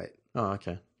Paringa Estate. Oh,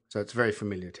 okay. So it's very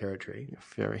familiar territory. Yeah,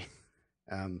 very.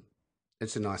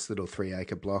 It's a nice little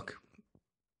 3-acre block.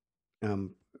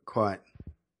 Quite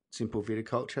simple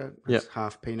viticulture. It's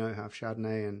half Pinot, half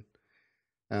Chardonnay,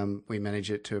 and we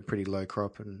manage it to a pretty low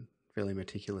crop and fairly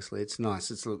meticulously. It's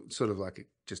nice. It's sort of like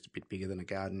just a bit bigger than a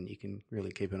garden. You can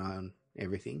really keep an eye on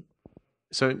everything.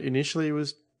 So initially it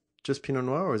was just Pinot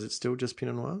Noir, or is it still just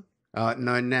Pinot Noir?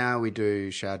 No, now we do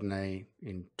Chardonnay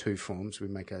in two forms. We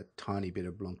make a tiny bit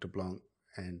of Blanc de Blanc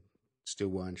and still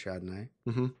wine Chardonnay.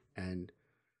 Mm-hmm. And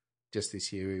just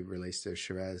this year we released a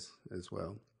Shiraz as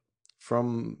well.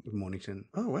 From Mornington.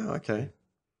 Oh, wow, okay.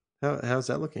 How's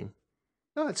that looking?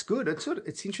 Oh, it's good.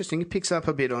 It's interesting. It picks up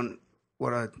a bit on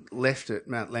what I left at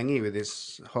Mount Langi with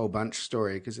this whole bunch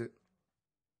story, because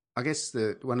I guess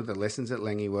one of the lessons at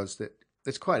Langi was that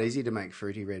it's quite easy to make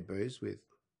fruity red booze with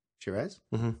Shiraz.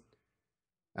 Mm-hmm.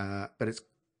 But it's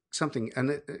something,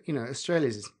 and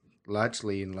Australia's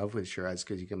largely in love with Shiraz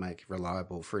because you can make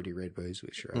reliable fruity red booze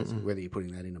with Shiraz, whether you're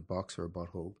putting that in a box or a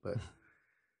bottle. But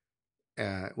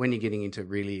when you're getting into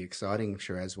really exciting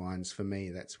Shiraz wines, for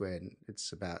me, that's when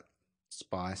it's about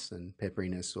spice and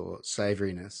pepperiness or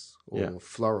savouriness or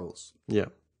florals. Yeah.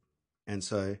 And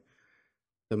so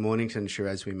the Mornington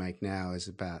Shiraz we make now is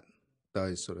about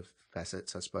those sort of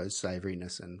facets, I suppose,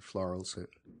 savouriness and florals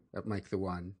that make the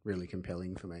wine really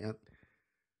compelling for me.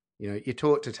 You're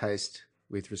taught to taste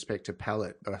with respect to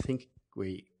palate, but I think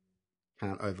we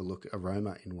can't overlook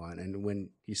aroma in wine. And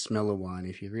when you smell a wine,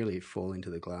 if you really fall into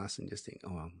the glass and just think, oh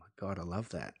my God, I love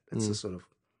that. That's the sort of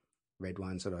red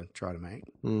wines that I try to make.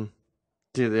 Mm.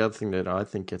 The other thing that I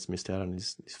think gets missed out on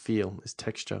is feel, is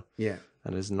texture. Yeah.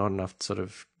 And there's not enough sort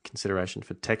of consideration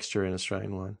for texture in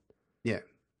Australian wine. Yeah.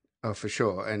 Oh, for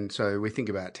sure. And so we think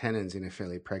about tannins in a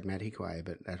fairly pragmatic way,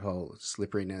 but that whole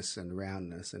slipperiness and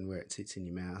roundness and where it sits in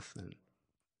your mouth and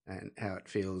how it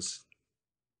feels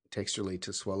texturally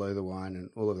to swallow the wine, and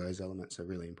all of those elements are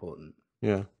really important.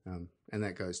 Yeah. And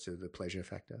that goes to the pleasure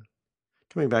factor.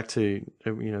 Coming back to,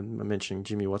 mentioning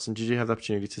Jimmy Watson, did you have the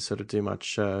opportunity to sort of do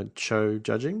much show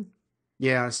judging?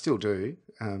 Yeah, I still do.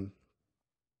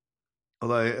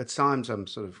 Although at times I'm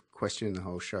sort of questioning the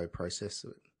whole show process.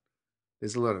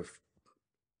 There's a lot of,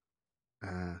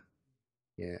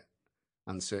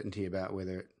 uncertainty about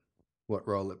what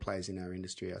role it plays in our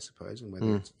industry, I suppose, and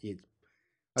whether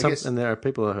I guess. And there are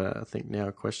people who I think now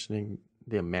questioning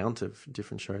the amount of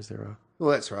different shows there are. Well,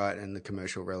 that's right, and the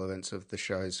commercial relevance of the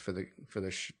shows for the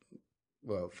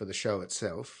show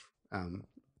itself,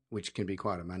 which can be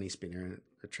quite a money spinner, and it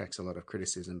attracts a lot of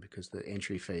criticism because the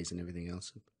entry fees and everything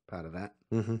else are part of that.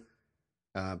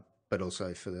 Mm-hmm. But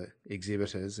also for the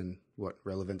exhibitors and what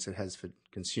relevance it has for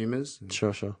consumers.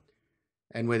 Sure.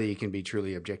 And whether you can be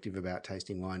truly objective about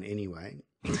tasting wine anyway,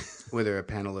 whether a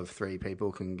panel of 3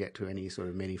 people can get to any sort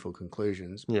of meaningful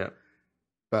conclusions. Yeah.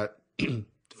 But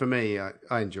for me,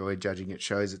 I enjoy judging at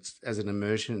shows. It's as an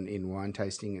immersion in wine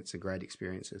tasting, it's a great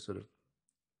experience to sort of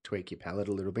tweak your palate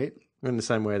a little bit. In the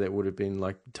same way that would have been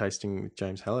like tasting with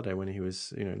James Halliday when he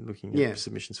was, looking at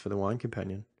submissions for the Wine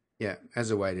Companion. Yeah, as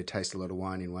a way to taste a lot of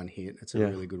wine in one hit. It's a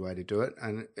really good way to do it.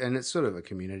 And it's sort of a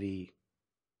community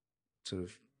sort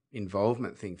of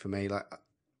involvement thing for me. Like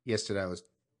yesterday I was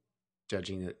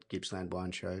judging at Gippsland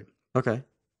Wine Show. Okay.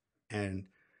 And,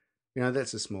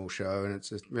 that's a small show and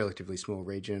it's a relatively small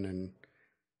region and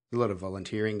a lot of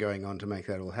volunteering going on to make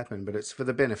that all happen, but it's for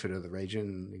the benefit of the region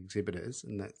and the exhibitors,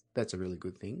 and that's a really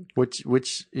good thing.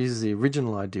 Which is the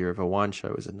original idea of a wine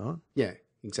show, is it not? Yeah,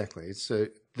 exactly. It's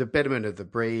the betterment of the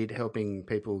breed, helping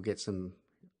people get some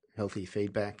healthy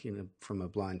feedback from a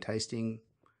blind tasting,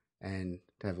 and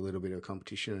to have a little bit of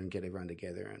competition and get everyone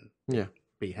together and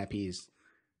be happy is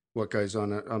what goes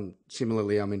on.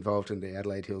 Similarly, I'm involved in the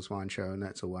Adelaide Hills Wine Show, and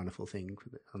that's a wonderful thing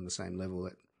on the same level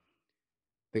that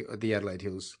the Adelaide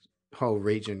Hills whole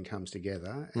region comes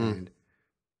together and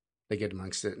they get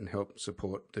amongst it and help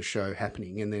support the show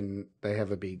happening. And then they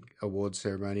have a big awards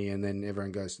ceremony and then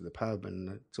everyone goes to the pub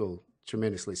and it's all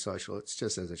tremendously social. It's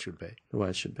just as it should be. The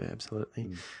way it should be,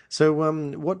 absolutely. So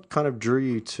what kind of drew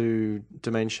you to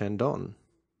Domaine Chandon?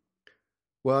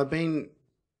 Well, I've been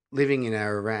living in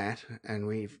Ararat and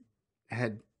we've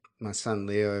had my son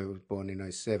Leo was born in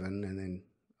 2007 and then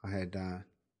I had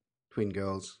twin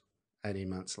girls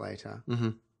 18 months later. Mm-hmm.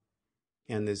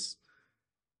 And there's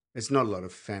not a lot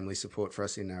of family support for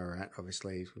us in Ararat,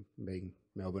 obviously, being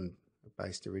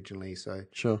Melbourne-based originally. So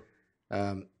sure,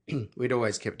 we'd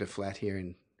always kept a flat here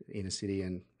in the inner city.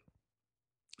 And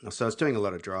so I was doing a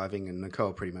lot of driving and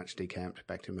Nicole pretty much decamped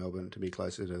back to Melbourne to be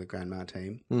closer to the Grandma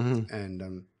team. Mm-hmm.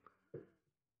 And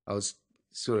I was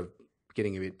sort of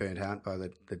getting a bit burnt out by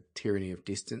the tyranny of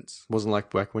distance. Wasn't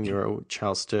like back when you were at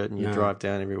Charles Sturt and you drive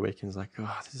down every week and it's like,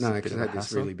 this is a bit of a hassle. No, because I had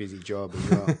this really busy job as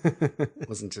well.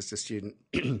 Wasn't just a student.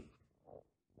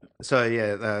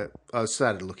 So, I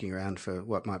started looking around for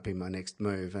what might be my next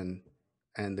move and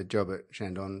the job at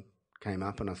Chandon came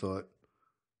up and I thought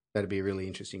that'd be a really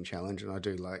interesting challenge. And I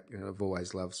do I've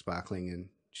always loved sparkling and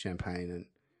champagne and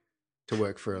to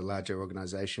work for a larger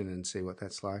organisation and see what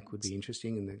that's like would be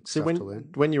interesting and the stuff to learn.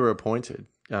 When you were appointed,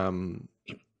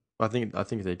 I think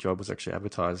their job was actually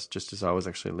advertised just as I was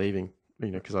actually leaving,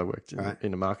 because I worked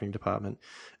in a marketing department.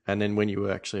 And then when you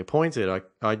were actually appointed,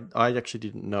 I actually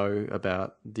didn't know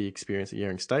about the experience at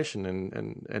Yering Station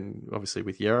and obviously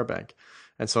with Yarrabank.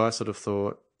 And so I sort of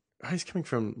thought, he's coming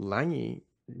from Langi,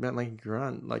 Mount Langi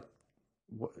Ghiran, like,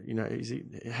 what,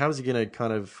 how is he going to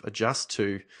kind of adjust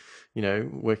to,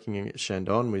 working at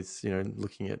Chandon with,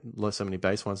 looking at so many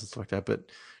base wines and stuff like that. But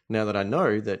now that I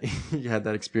know that you had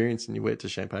that experience and you went to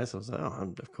Champagne, so I was like,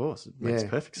 of course, it makes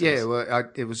perfect sense. Yeah,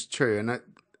 well, it was true. And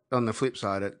on the flip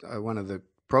side, one of the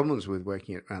problems with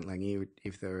working at Mount Langi,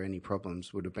 if there were any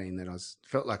problems, would have been that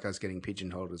felt like I was getting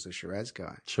pigeonholed as a Shiraz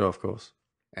guy. Sure, of course.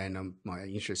 And my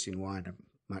interest in wine are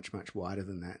much, much wider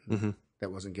than that. Mm-hmm.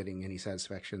 That wasn't getting any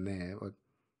satisfaction there.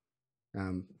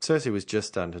 Circe was just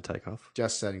starting to take off.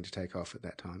 Just starting to take off at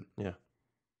that time. Yeah.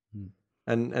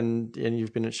 And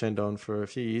you've been at Chandon for a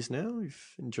few years now.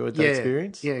 You've enjoyed that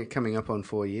experience. Yeah, coming up on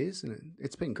 4 years, and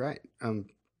it's been great. I'm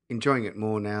enjoying it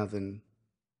more now than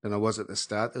I was at the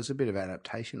start. There was a bit of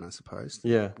adaptation, I suppose.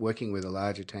 Yeah, working with a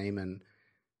larger team and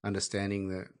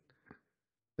understanding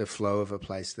the flow of a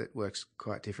place that works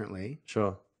quite differently.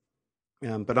 Sure.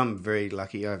 But I'm very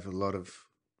lucky. I have a lot of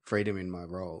freedom in my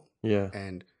role. Yeah,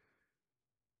 and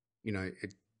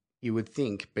you would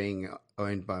think, being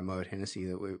owned by Moet Hennessy,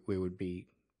 that we would be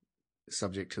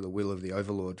subject to the will of the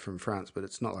overlord from France, but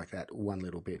it's not like that one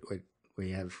little bit.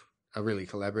 We have a really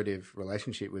collaborative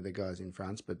relationship with the guys in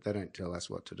France, but they don't tell us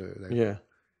what to do.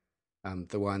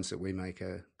 The wines that we make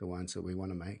are the wines that we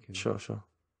want to make. Sure.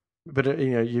 But,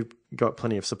 you've got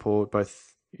plenty of support,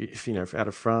 both, out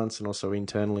of France and also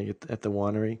internally at the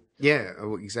winery. Yeah,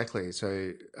 exactly.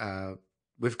 So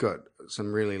we've got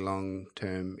some really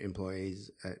long-term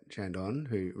employees at Chandon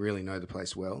who really know the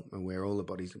place well and where all the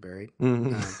bodies are buried.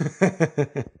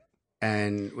 Mm-hmm.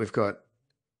 And we've got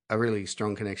a really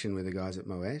strong connection with the guys at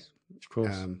Moet. Of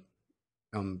course.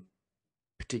 I'm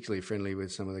particularly friendly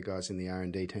with some of the guys in the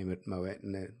R&D team at Moet,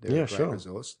 and they're Yeah, a great sure.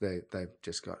 resource. They've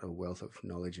just got a wealth of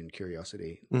knowledge and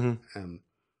curiosity. Mm-hmm.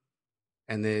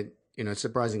 And they're,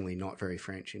 surprisingly not very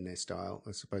French in their style.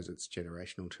 I suppose it's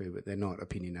generational too, but they're not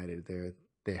opinionated.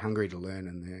 They're hungry to learn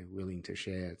and they're willing to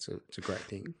share. It's a great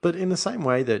thing. But in the same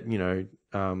way that,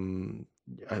 young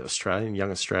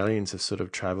Australians have sort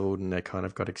of travelled and they kind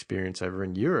of got experience over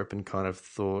in Europe and kind of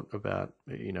thought about,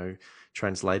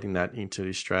 translating that into the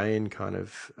Australian kind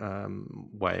of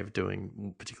way of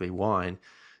doing particularly wine,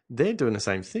 they're doing the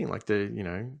same thing. Like the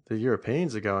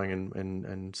Europeans are going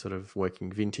and sort of working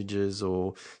vintages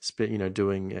or,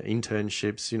 doing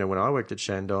internships. When I worked at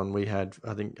Chandon, we had,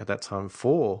 I think at that time,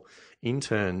 4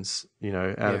 interns,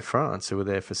 out of France who were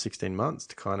there for 16 months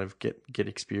to kind of get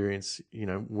experience,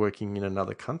 working in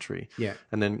another country. Yeah.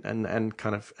 And then, and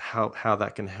kind of how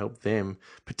that can help them,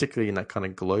 particularly in that kind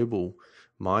of global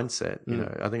mindset.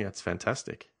 I think that's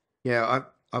fantastic. Yeah.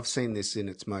 I've seen this in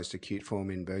its most acute form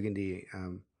in Burgundy.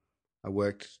 I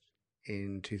worked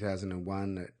in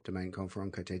 2001 at Domaine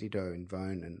Chandon Australia in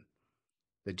Vaughan, and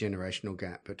the generational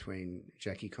gap between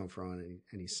Jackie Confron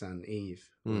and his son Yves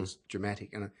was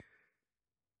dramatic. And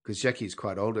because Jackie's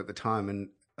quite old at the time, and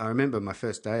I remember my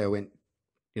first day, I went,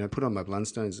 put on my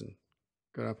Blundstones and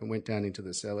got up and went down into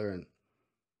the cellar and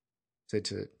said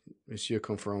to Monsieur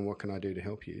Confron, "What can I do to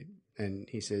help you?" And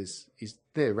he says he's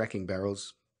there racking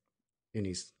barrels in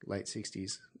his late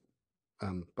 60s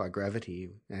by gravity,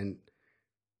 and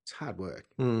it's hard work.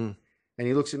 And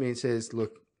he looks at me and says,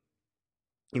 "Look,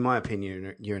 in my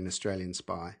opinion, you're an Australian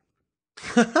spy."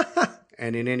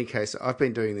 And in any case, I've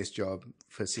been doing this job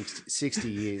for 60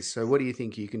 years. So what do you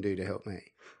think you can do to help me?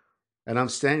 And I'm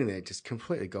standing there just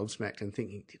completely gobsmacked and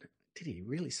thinking, did he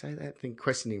really say that? Then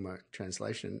questioning my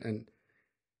translation. And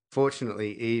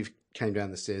fortunately, Eve came down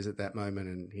the stairs at that moment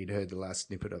and he'd heard the last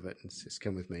snippet of it and says,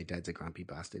 "Come with me, Dad's a grumpy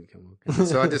bastard. Come on."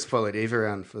 So I just followed Eve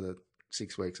around for the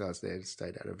 6 weeks I was there,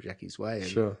 stayed out of Jackie's way. And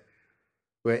Sure.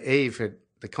 Where Eve had,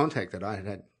 the contact that I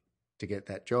had to get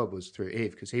that job was through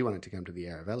Eve, because he wanted to come to the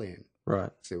Yarra Valley and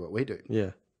see what we do.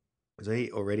 Yeah. So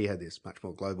he already had this much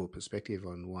more global perspective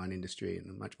on wine industry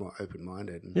and much more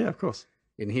open-minded. And, yeah, of course.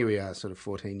 And here we are sort of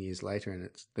 14 years later and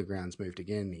the ground's moved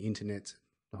again. The internet's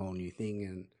a whole new thing.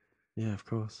 And yeah, of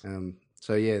course.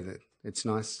 So, yeah, it's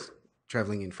nice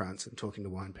travelling in France and talking to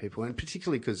wine people, and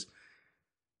particularly because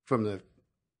from the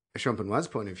Champenoise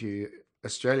point of view,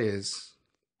 Australia's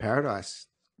paradise,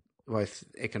 both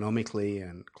economically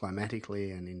and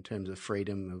climatically and in terms of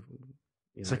freedom of...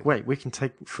 It's like, wait, we can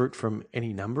take fruit from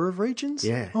any number of regions?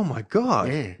 Yeah. Oh, my God.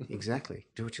 Yeah, exactly.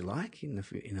 Do what you like in a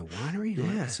winery.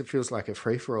 Yeah. It feels like a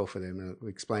free-for-all for them. And we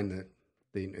explain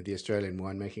the Australian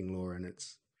winemaking law and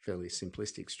its fairly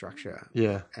simplistic structure.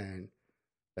 Yeah. And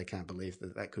they can't believe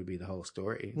that could be the whole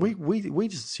story. We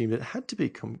just assumed it had to be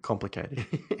complicated.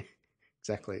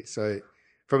 Exactly. So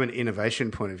from an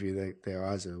innovation point of view, their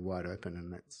eyes are wide open,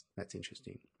 and that's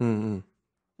interesting. Mm-hmm.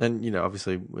 And,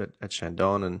 obviously at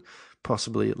Chandon and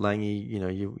possibly at Langi,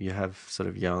 you have sort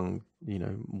of young,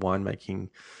 winemaking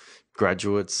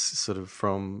graduates sort of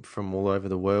from all over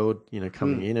the world,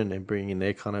 coming in and bringing in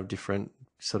their kind of different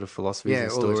sort of philosophies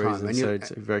and stories. All the time. And so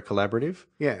it's very collaborative.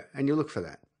 Yeah, and you look for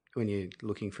that. When you're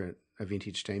looking for a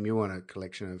vintage team, you want a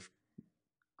collection of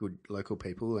good local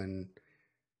people and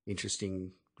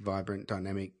interesting, vibrant,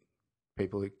 dynamic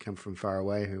people who come from far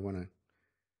away who want to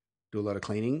do a lot of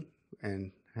cleaning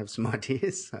and have some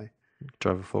ideas. So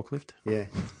drive a forklift. Yeah,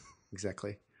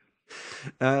 exactly.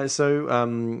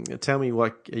 So tell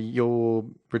me, you're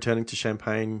returning to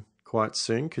Champagne quite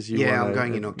soon because you won I'm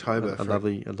going in October. A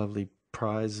lovely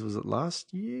prize. Was it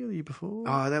last year, the year before?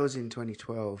 Oh, that was in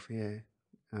 2012. Yeah.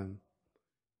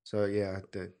 So yeah, I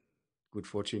had the good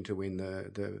fortune to win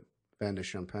the Vin de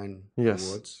Champagne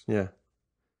awards. Yeah.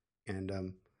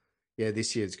 And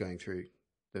this year it's going through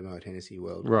the Moet Hennessy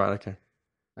World. Right. Okay.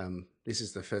 This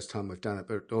is the first time we've done it,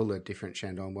 but all the different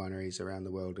Chandon wineries around the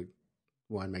world,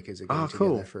 winemakers are getting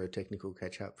together for a technical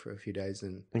catch up for a few days,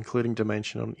 and including Domaine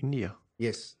Chandon India.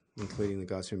 Yes, including the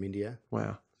guys from India.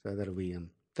 Wow. So that'll be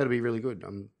really good.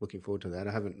 I'm looking forward to that.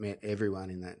 I haven't met everyone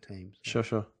in that team. So.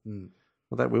 Sure.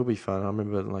 Well, that will be fun. I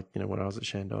remember, when I was at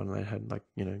Chandon, and they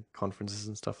had conferences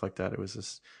and stuff like that. It was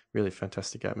this really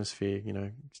fantastic atmosphere.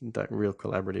 That real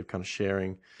collaborative kind of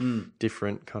sharing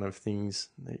different kind of things.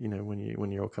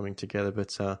 When you're all coming together.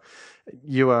 But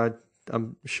you are,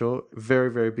 I'm sure,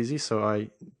 very very busy. So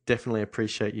I definitely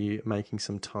appreciate you making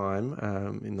some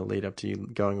time in the lead up to you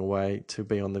going away to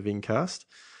be on the Vincast.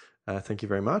 Thank you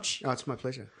very much. Oh, it's my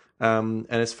pleasure. And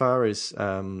as far as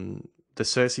the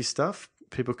Circe stuff,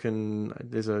 people can.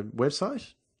 There's a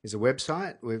website. There's a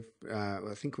website.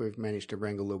 I think we've managed to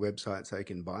wrangle the website so you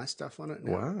can buy stuff on it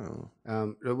now.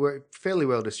 Wow. We're fairly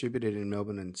well distributed in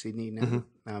Melbourne and Sydney now.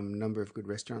 A number of good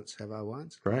restaurants have our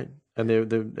wines. Great. And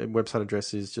the website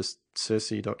address is just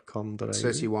circe.com.au.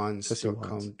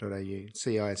 Circewines.com.au.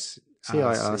 CIRCE.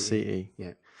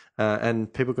 Yeah.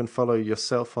 And people can follow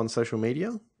yourself on social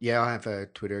media? Yeah, I have a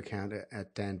Twitter account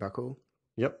at Dan Buckle.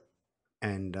 Yep.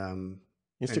 And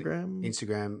Instagram?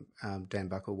 Instagram, Dan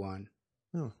Buckle Wine.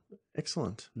 Oh,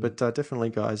 excellent. But definitely,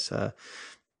 guys,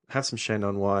 have some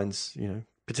Chandon wines,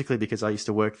 particularly because I used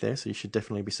to work there, so you should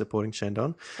definitely be supporting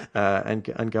Chandon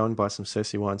and go and buy some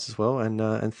Circe wines as well.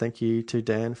 And thank you to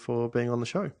Dan for being on the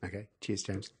show. Okay. Cheers,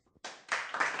 James.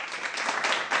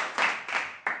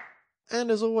 And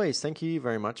as always, thank you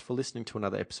very much for listening to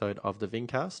another episode of the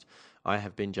Vincast. I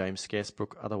have been James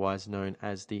Scaresbrook, otherwise known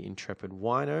as the Intrepid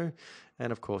Wino.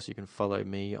 And of course, you can follow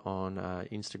me on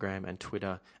Instagram and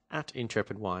Twitter at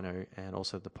Intrepid Wino, and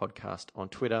also the podcast on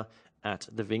Twitter at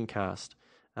the Vincast.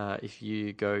 If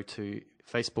you go to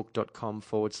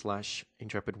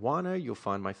facebook.com/Intrepid Wino, you'll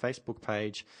find my Facebook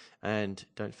page. And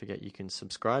don't forget, you can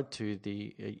subscribe to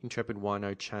the Intrepid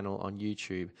Wino channel on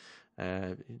YouTube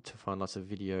to find lots of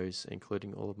videos,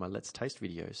 including all of my Let's Taste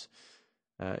videos.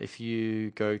 If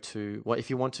you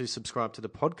want to subscribe to the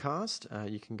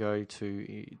podcast, you can go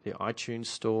to the iTunes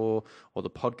store or the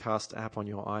podcast app on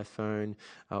your iPhone,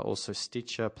 also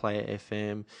Stitcher, Player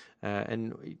FM,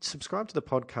 and subscribe to the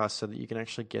podcast so that you can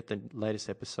actually get the latest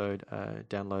episode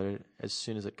downloaded as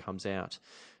soon as it comes out.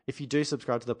 If you do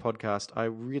subscribe to the podcast, I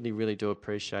really, really do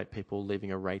appreciate people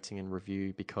leaving a rating and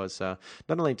review, because not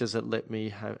only does it let me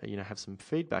have some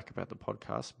feedback about the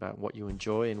podcast, about what you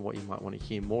enjoy and what you might want to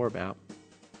hear more about,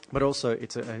 but also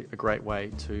it's a great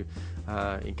way to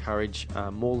encourage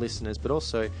more listeners, but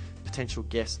also potential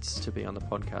guests to be on the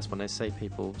podcast. When they see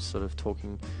people sort of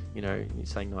talking,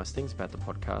 saying nice things about the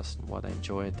podcast and why they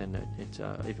enjoy it, then it's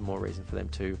even more reason for them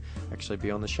to actually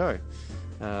be on the show.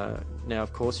 Now,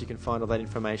 of course, you can find all that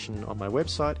information on my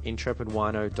website,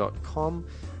 intrepidwino.com,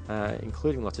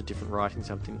 including lots of different writings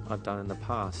I've done in the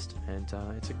past. And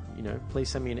please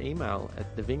send me an email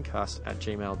at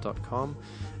thevincast@gmail.com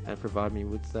and provide me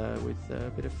with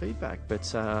a bit of feedback.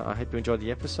 But I hope you enjoyed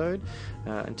the episode.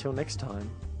 Until next time,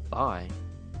 bye.